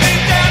 got me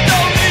down,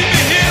 don't leave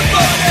me here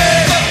for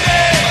dead.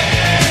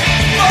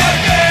 For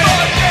dead,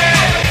 for dead,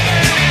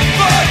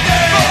 for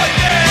dead, for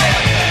dead,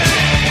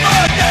 for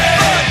dead,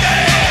 for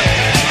dead.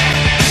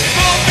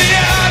 Pull me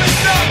out and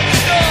stop the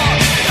door,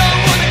 don't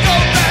wanna go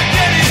back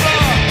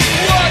anymore.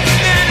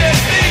 Wasn't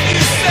anything you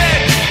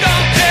said,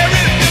 don't care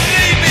if you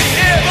leave me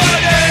here for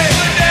dead,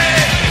 for dead.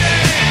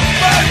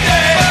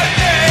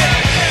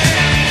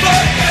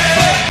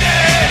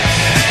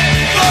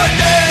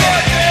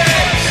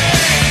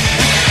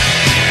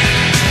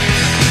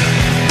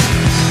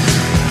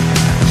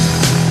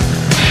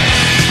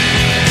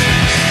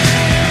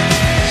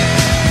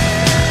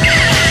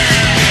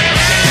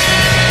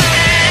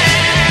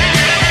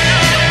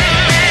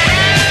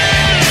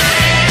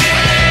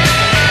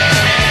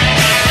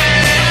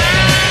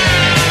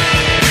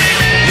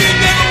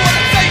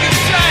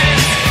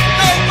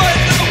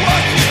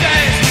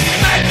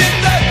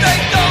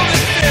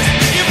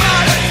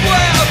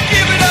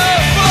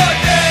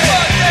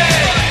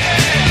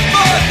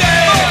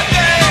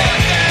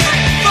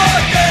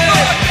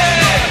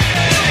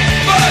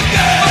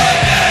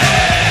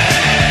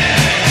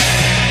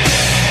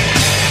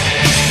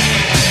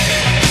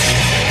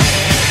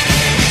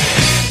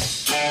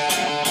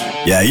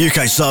 Yeah,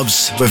 UK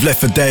subs with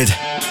Left for Dead.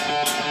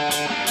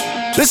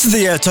 This is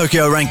the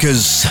Tokyo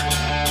Rankers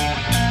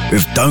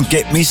with Don't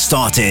Get Me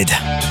Started.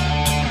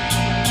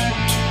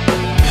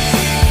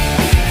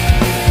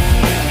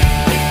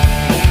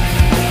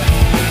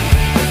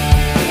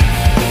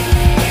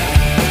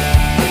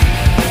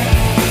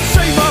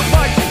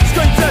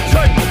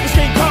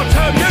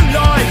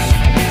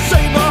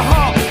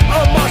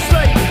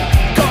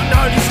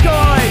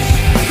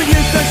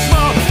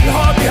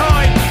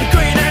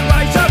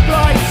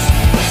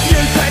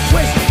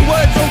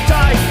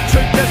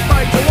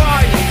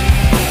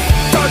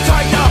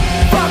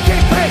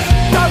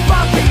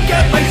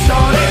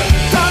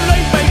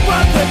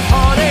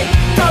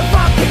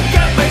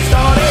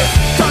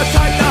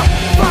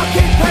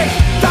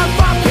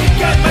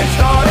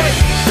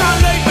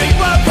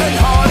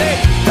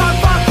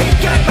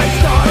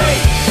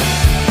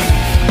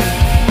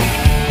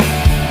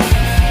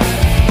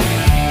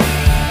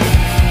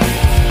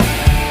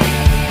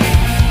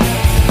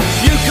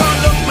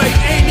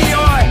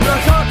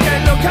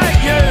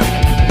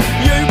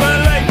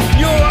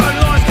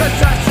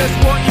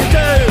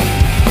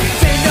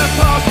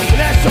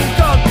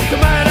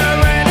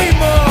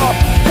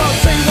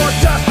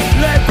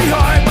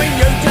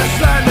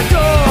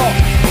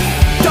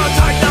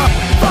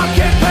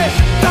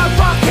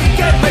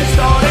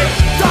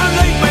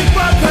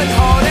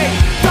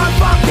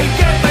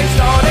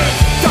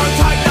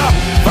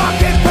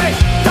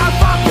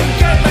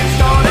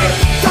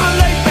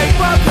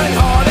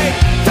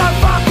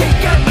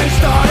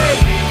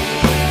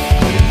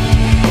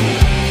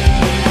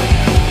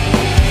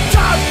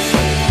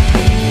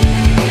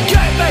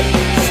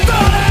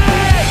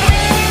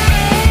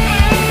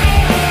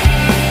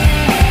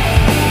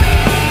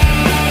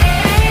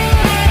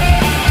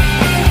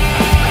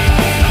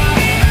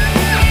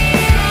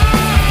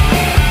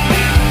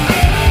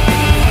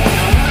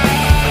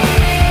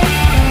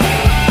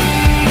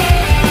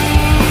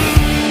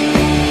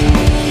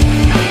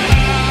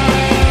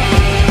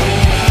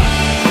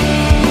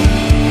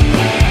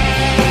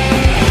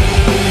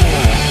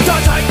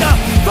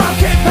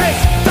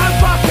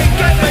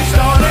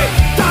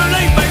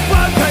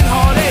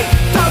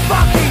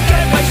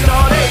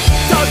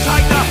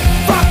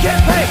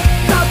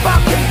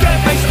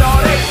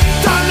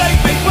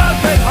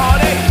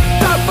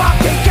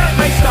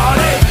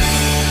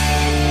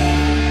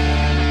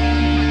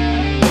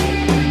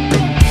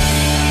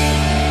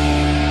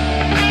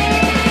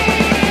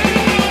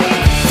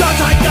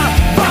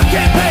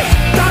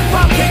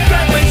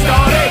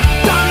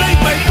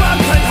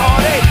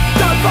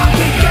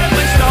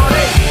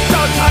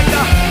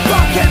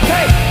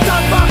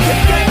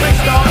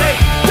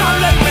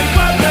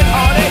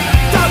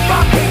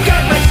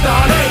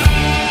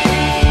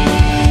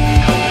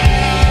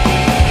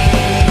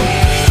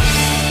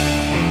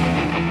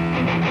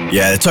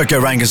 Yeah, the Tokyo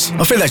Rangers.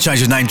 I think they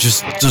changed the name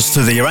just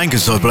to the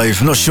Rangers, I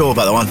believe. I'm not sure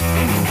about that one.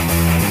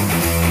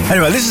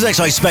 Anyway, this is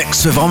X-Ray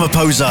Specs with I'm a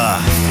Poser.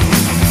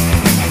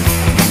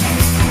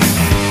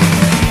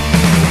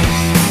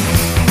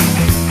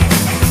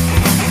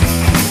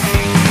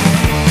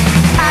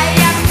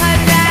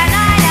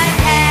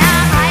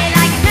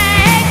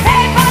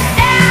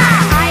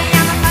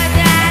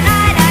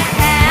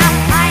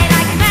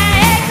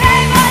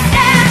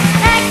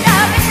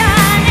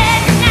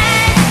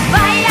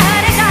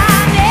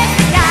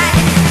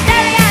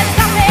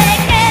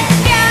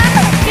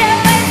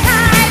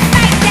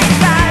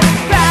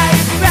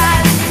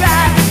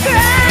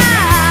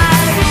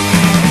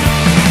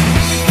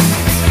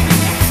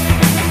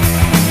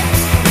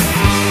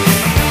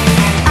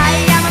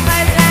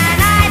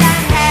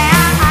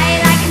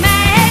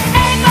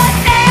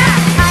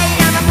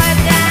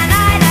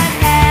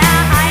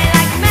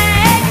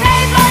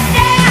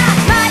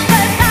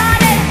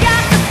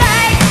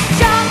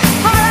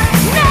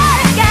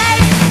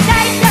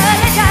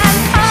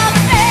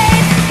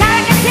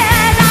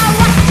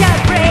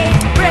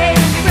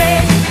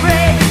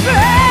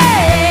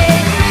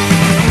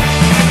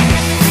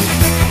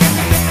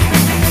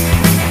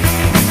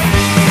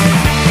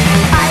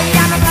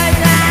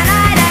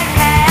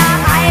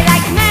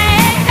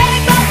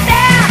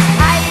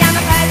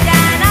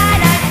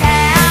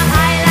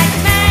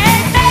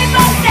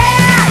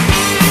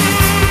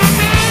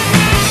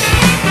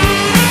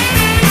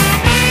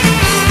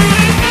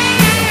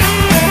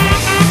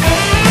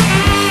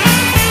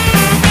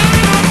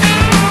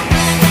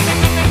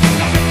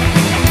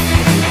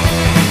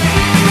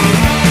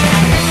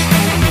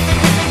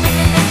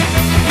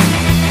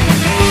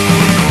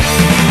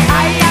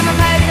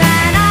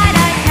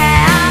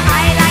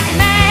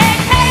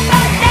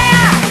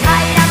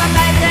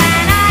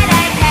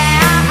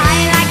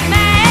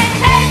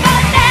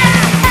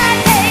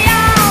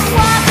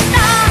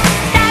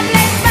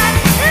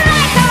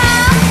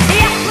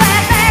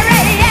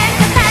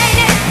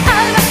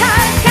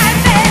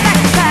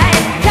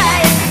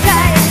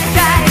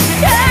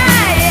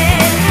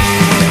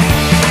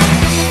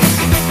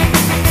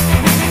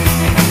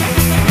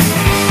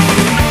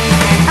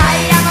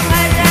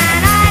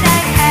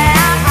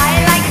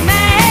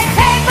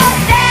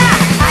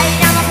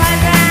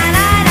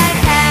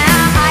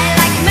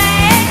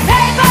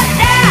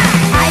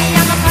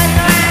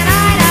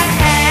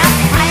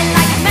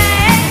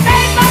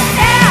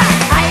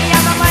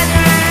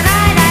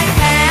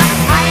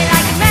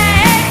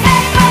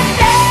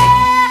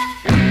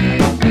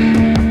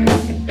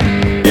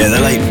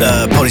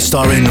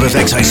 Polystyrene with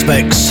X-Ray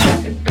Specs.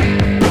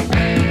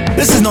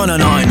 This is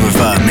 909 with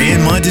Me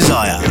and My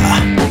Desire.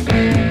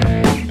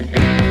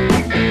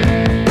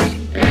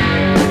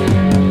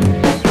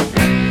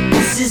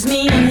 This is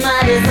me and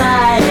my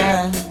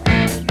desire,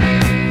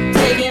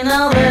 taking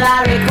all that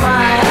I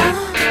require.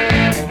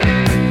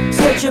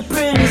 Such a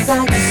pretty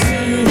sight to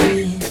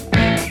see,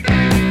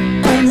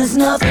 and there's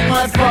nothing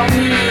left for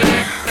me.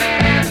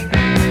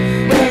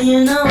 Well,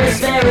 you know it's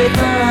very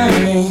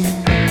funny,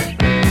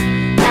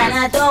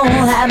 I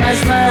don't have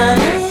much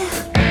money.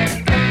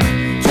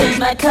 Change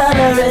my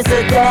color, it's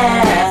a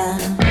dare.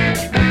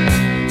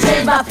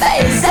 Change my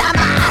face and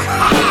my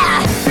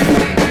hair.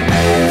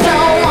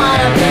 Don't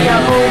wanna be a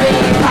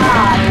moving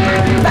part.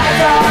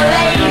 Backdoor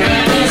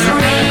ladies,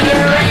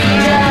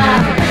 rearranger.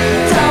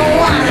 Don't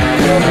wanna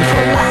feel the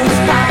full life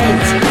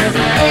fight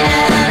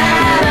in and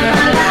out of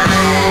my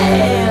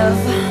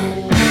life.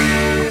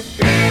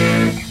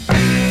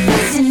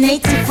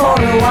 Fascinating for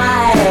a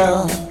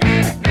while,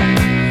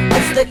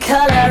 the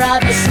color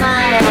of your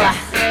smile,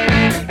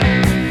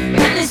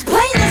 and it's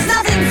plain there's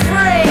nothing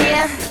free.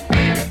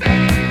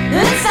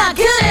 It's not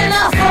good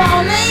enough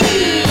for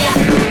me.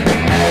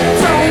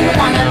 Don't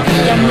wanna be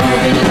a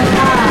moving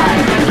part,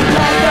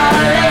 like a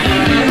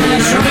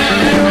lady's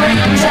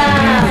rearranger.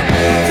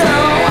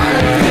 Don't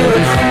wanna feel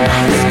the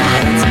cold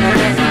spot in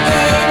and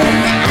out of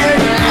my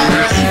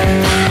life.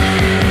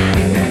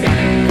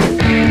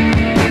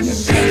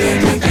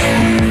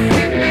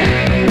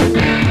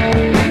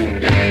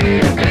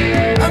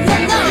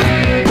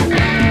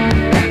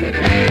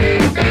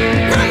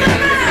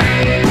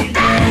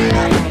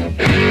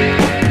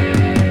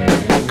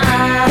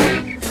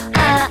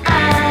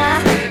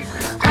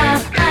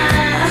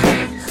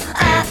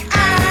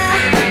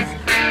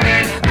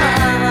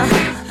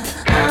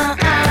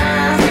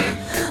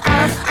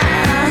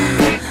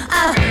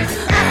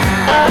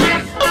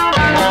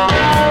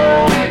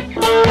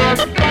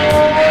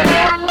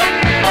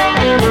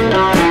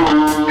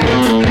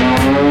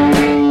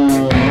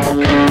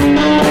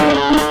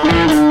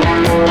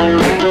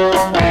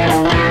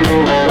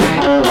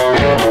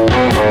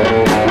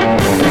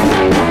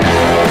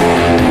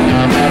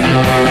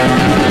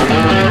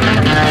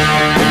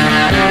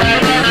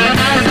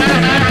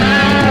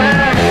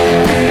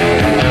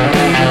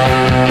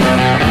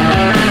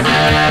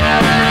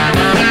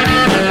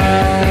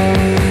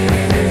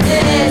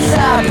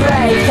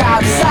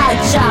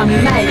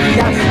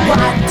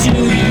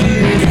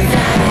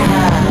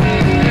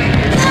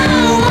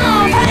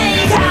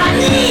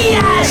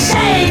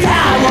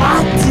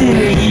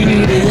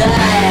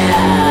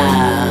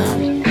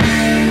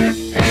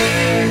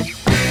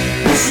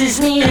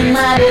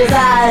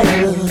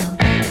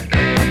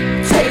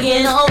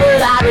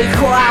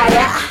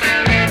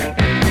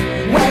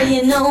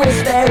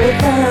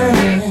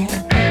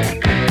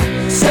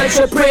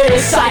 a pretty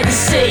sight to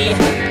see.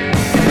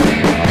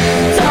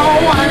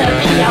 Don't wanna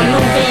be a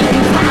moving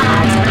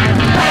part.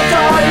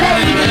 Backdoor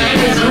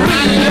ladies,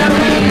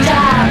 rearrange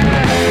job.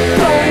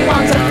 Don't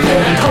want to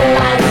feel a cold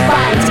white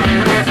fight in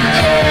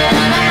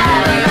my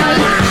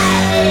life.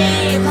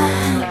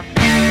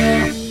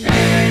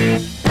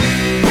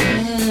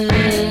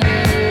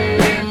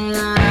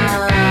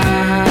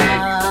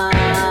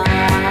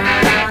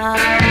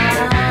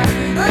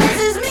 This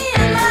is me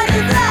and my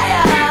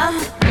desire.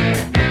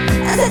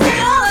 This is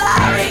all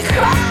I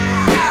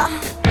require.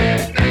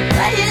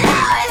 But you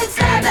know it's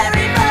not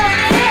very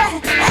funny, and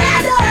I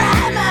don't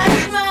have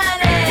much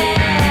money.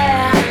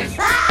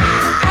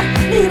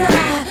 Me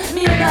desire,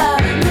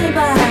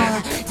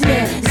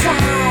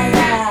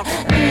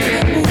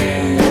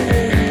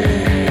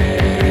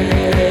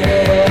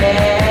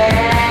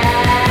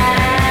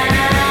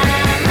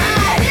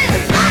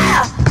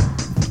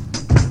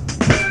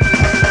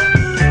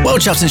 Well,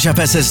 chaps and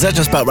chapesses, that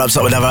just about wraps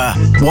up another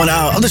 1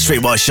 hour on the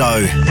Streetwise show.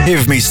 Here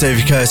with me,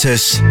 Steve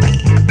Curtis.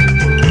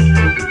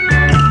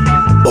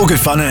 All good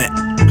fun, innit?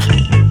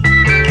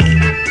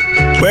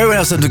 Well, everyone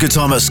else had a good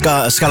time at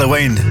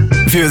Scalloween.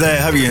 If you were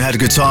there, have you had a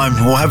good time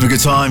or having a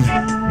good time?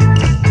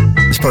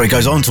 This probably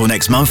goes on till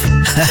next month.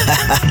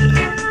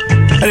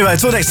 Anyway,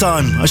 until next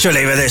time, I shall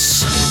leave with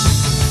this.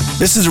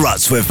 This is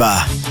Ruts with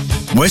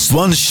West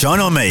One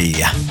Shine On Me.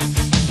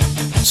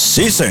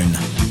 See you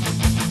soon.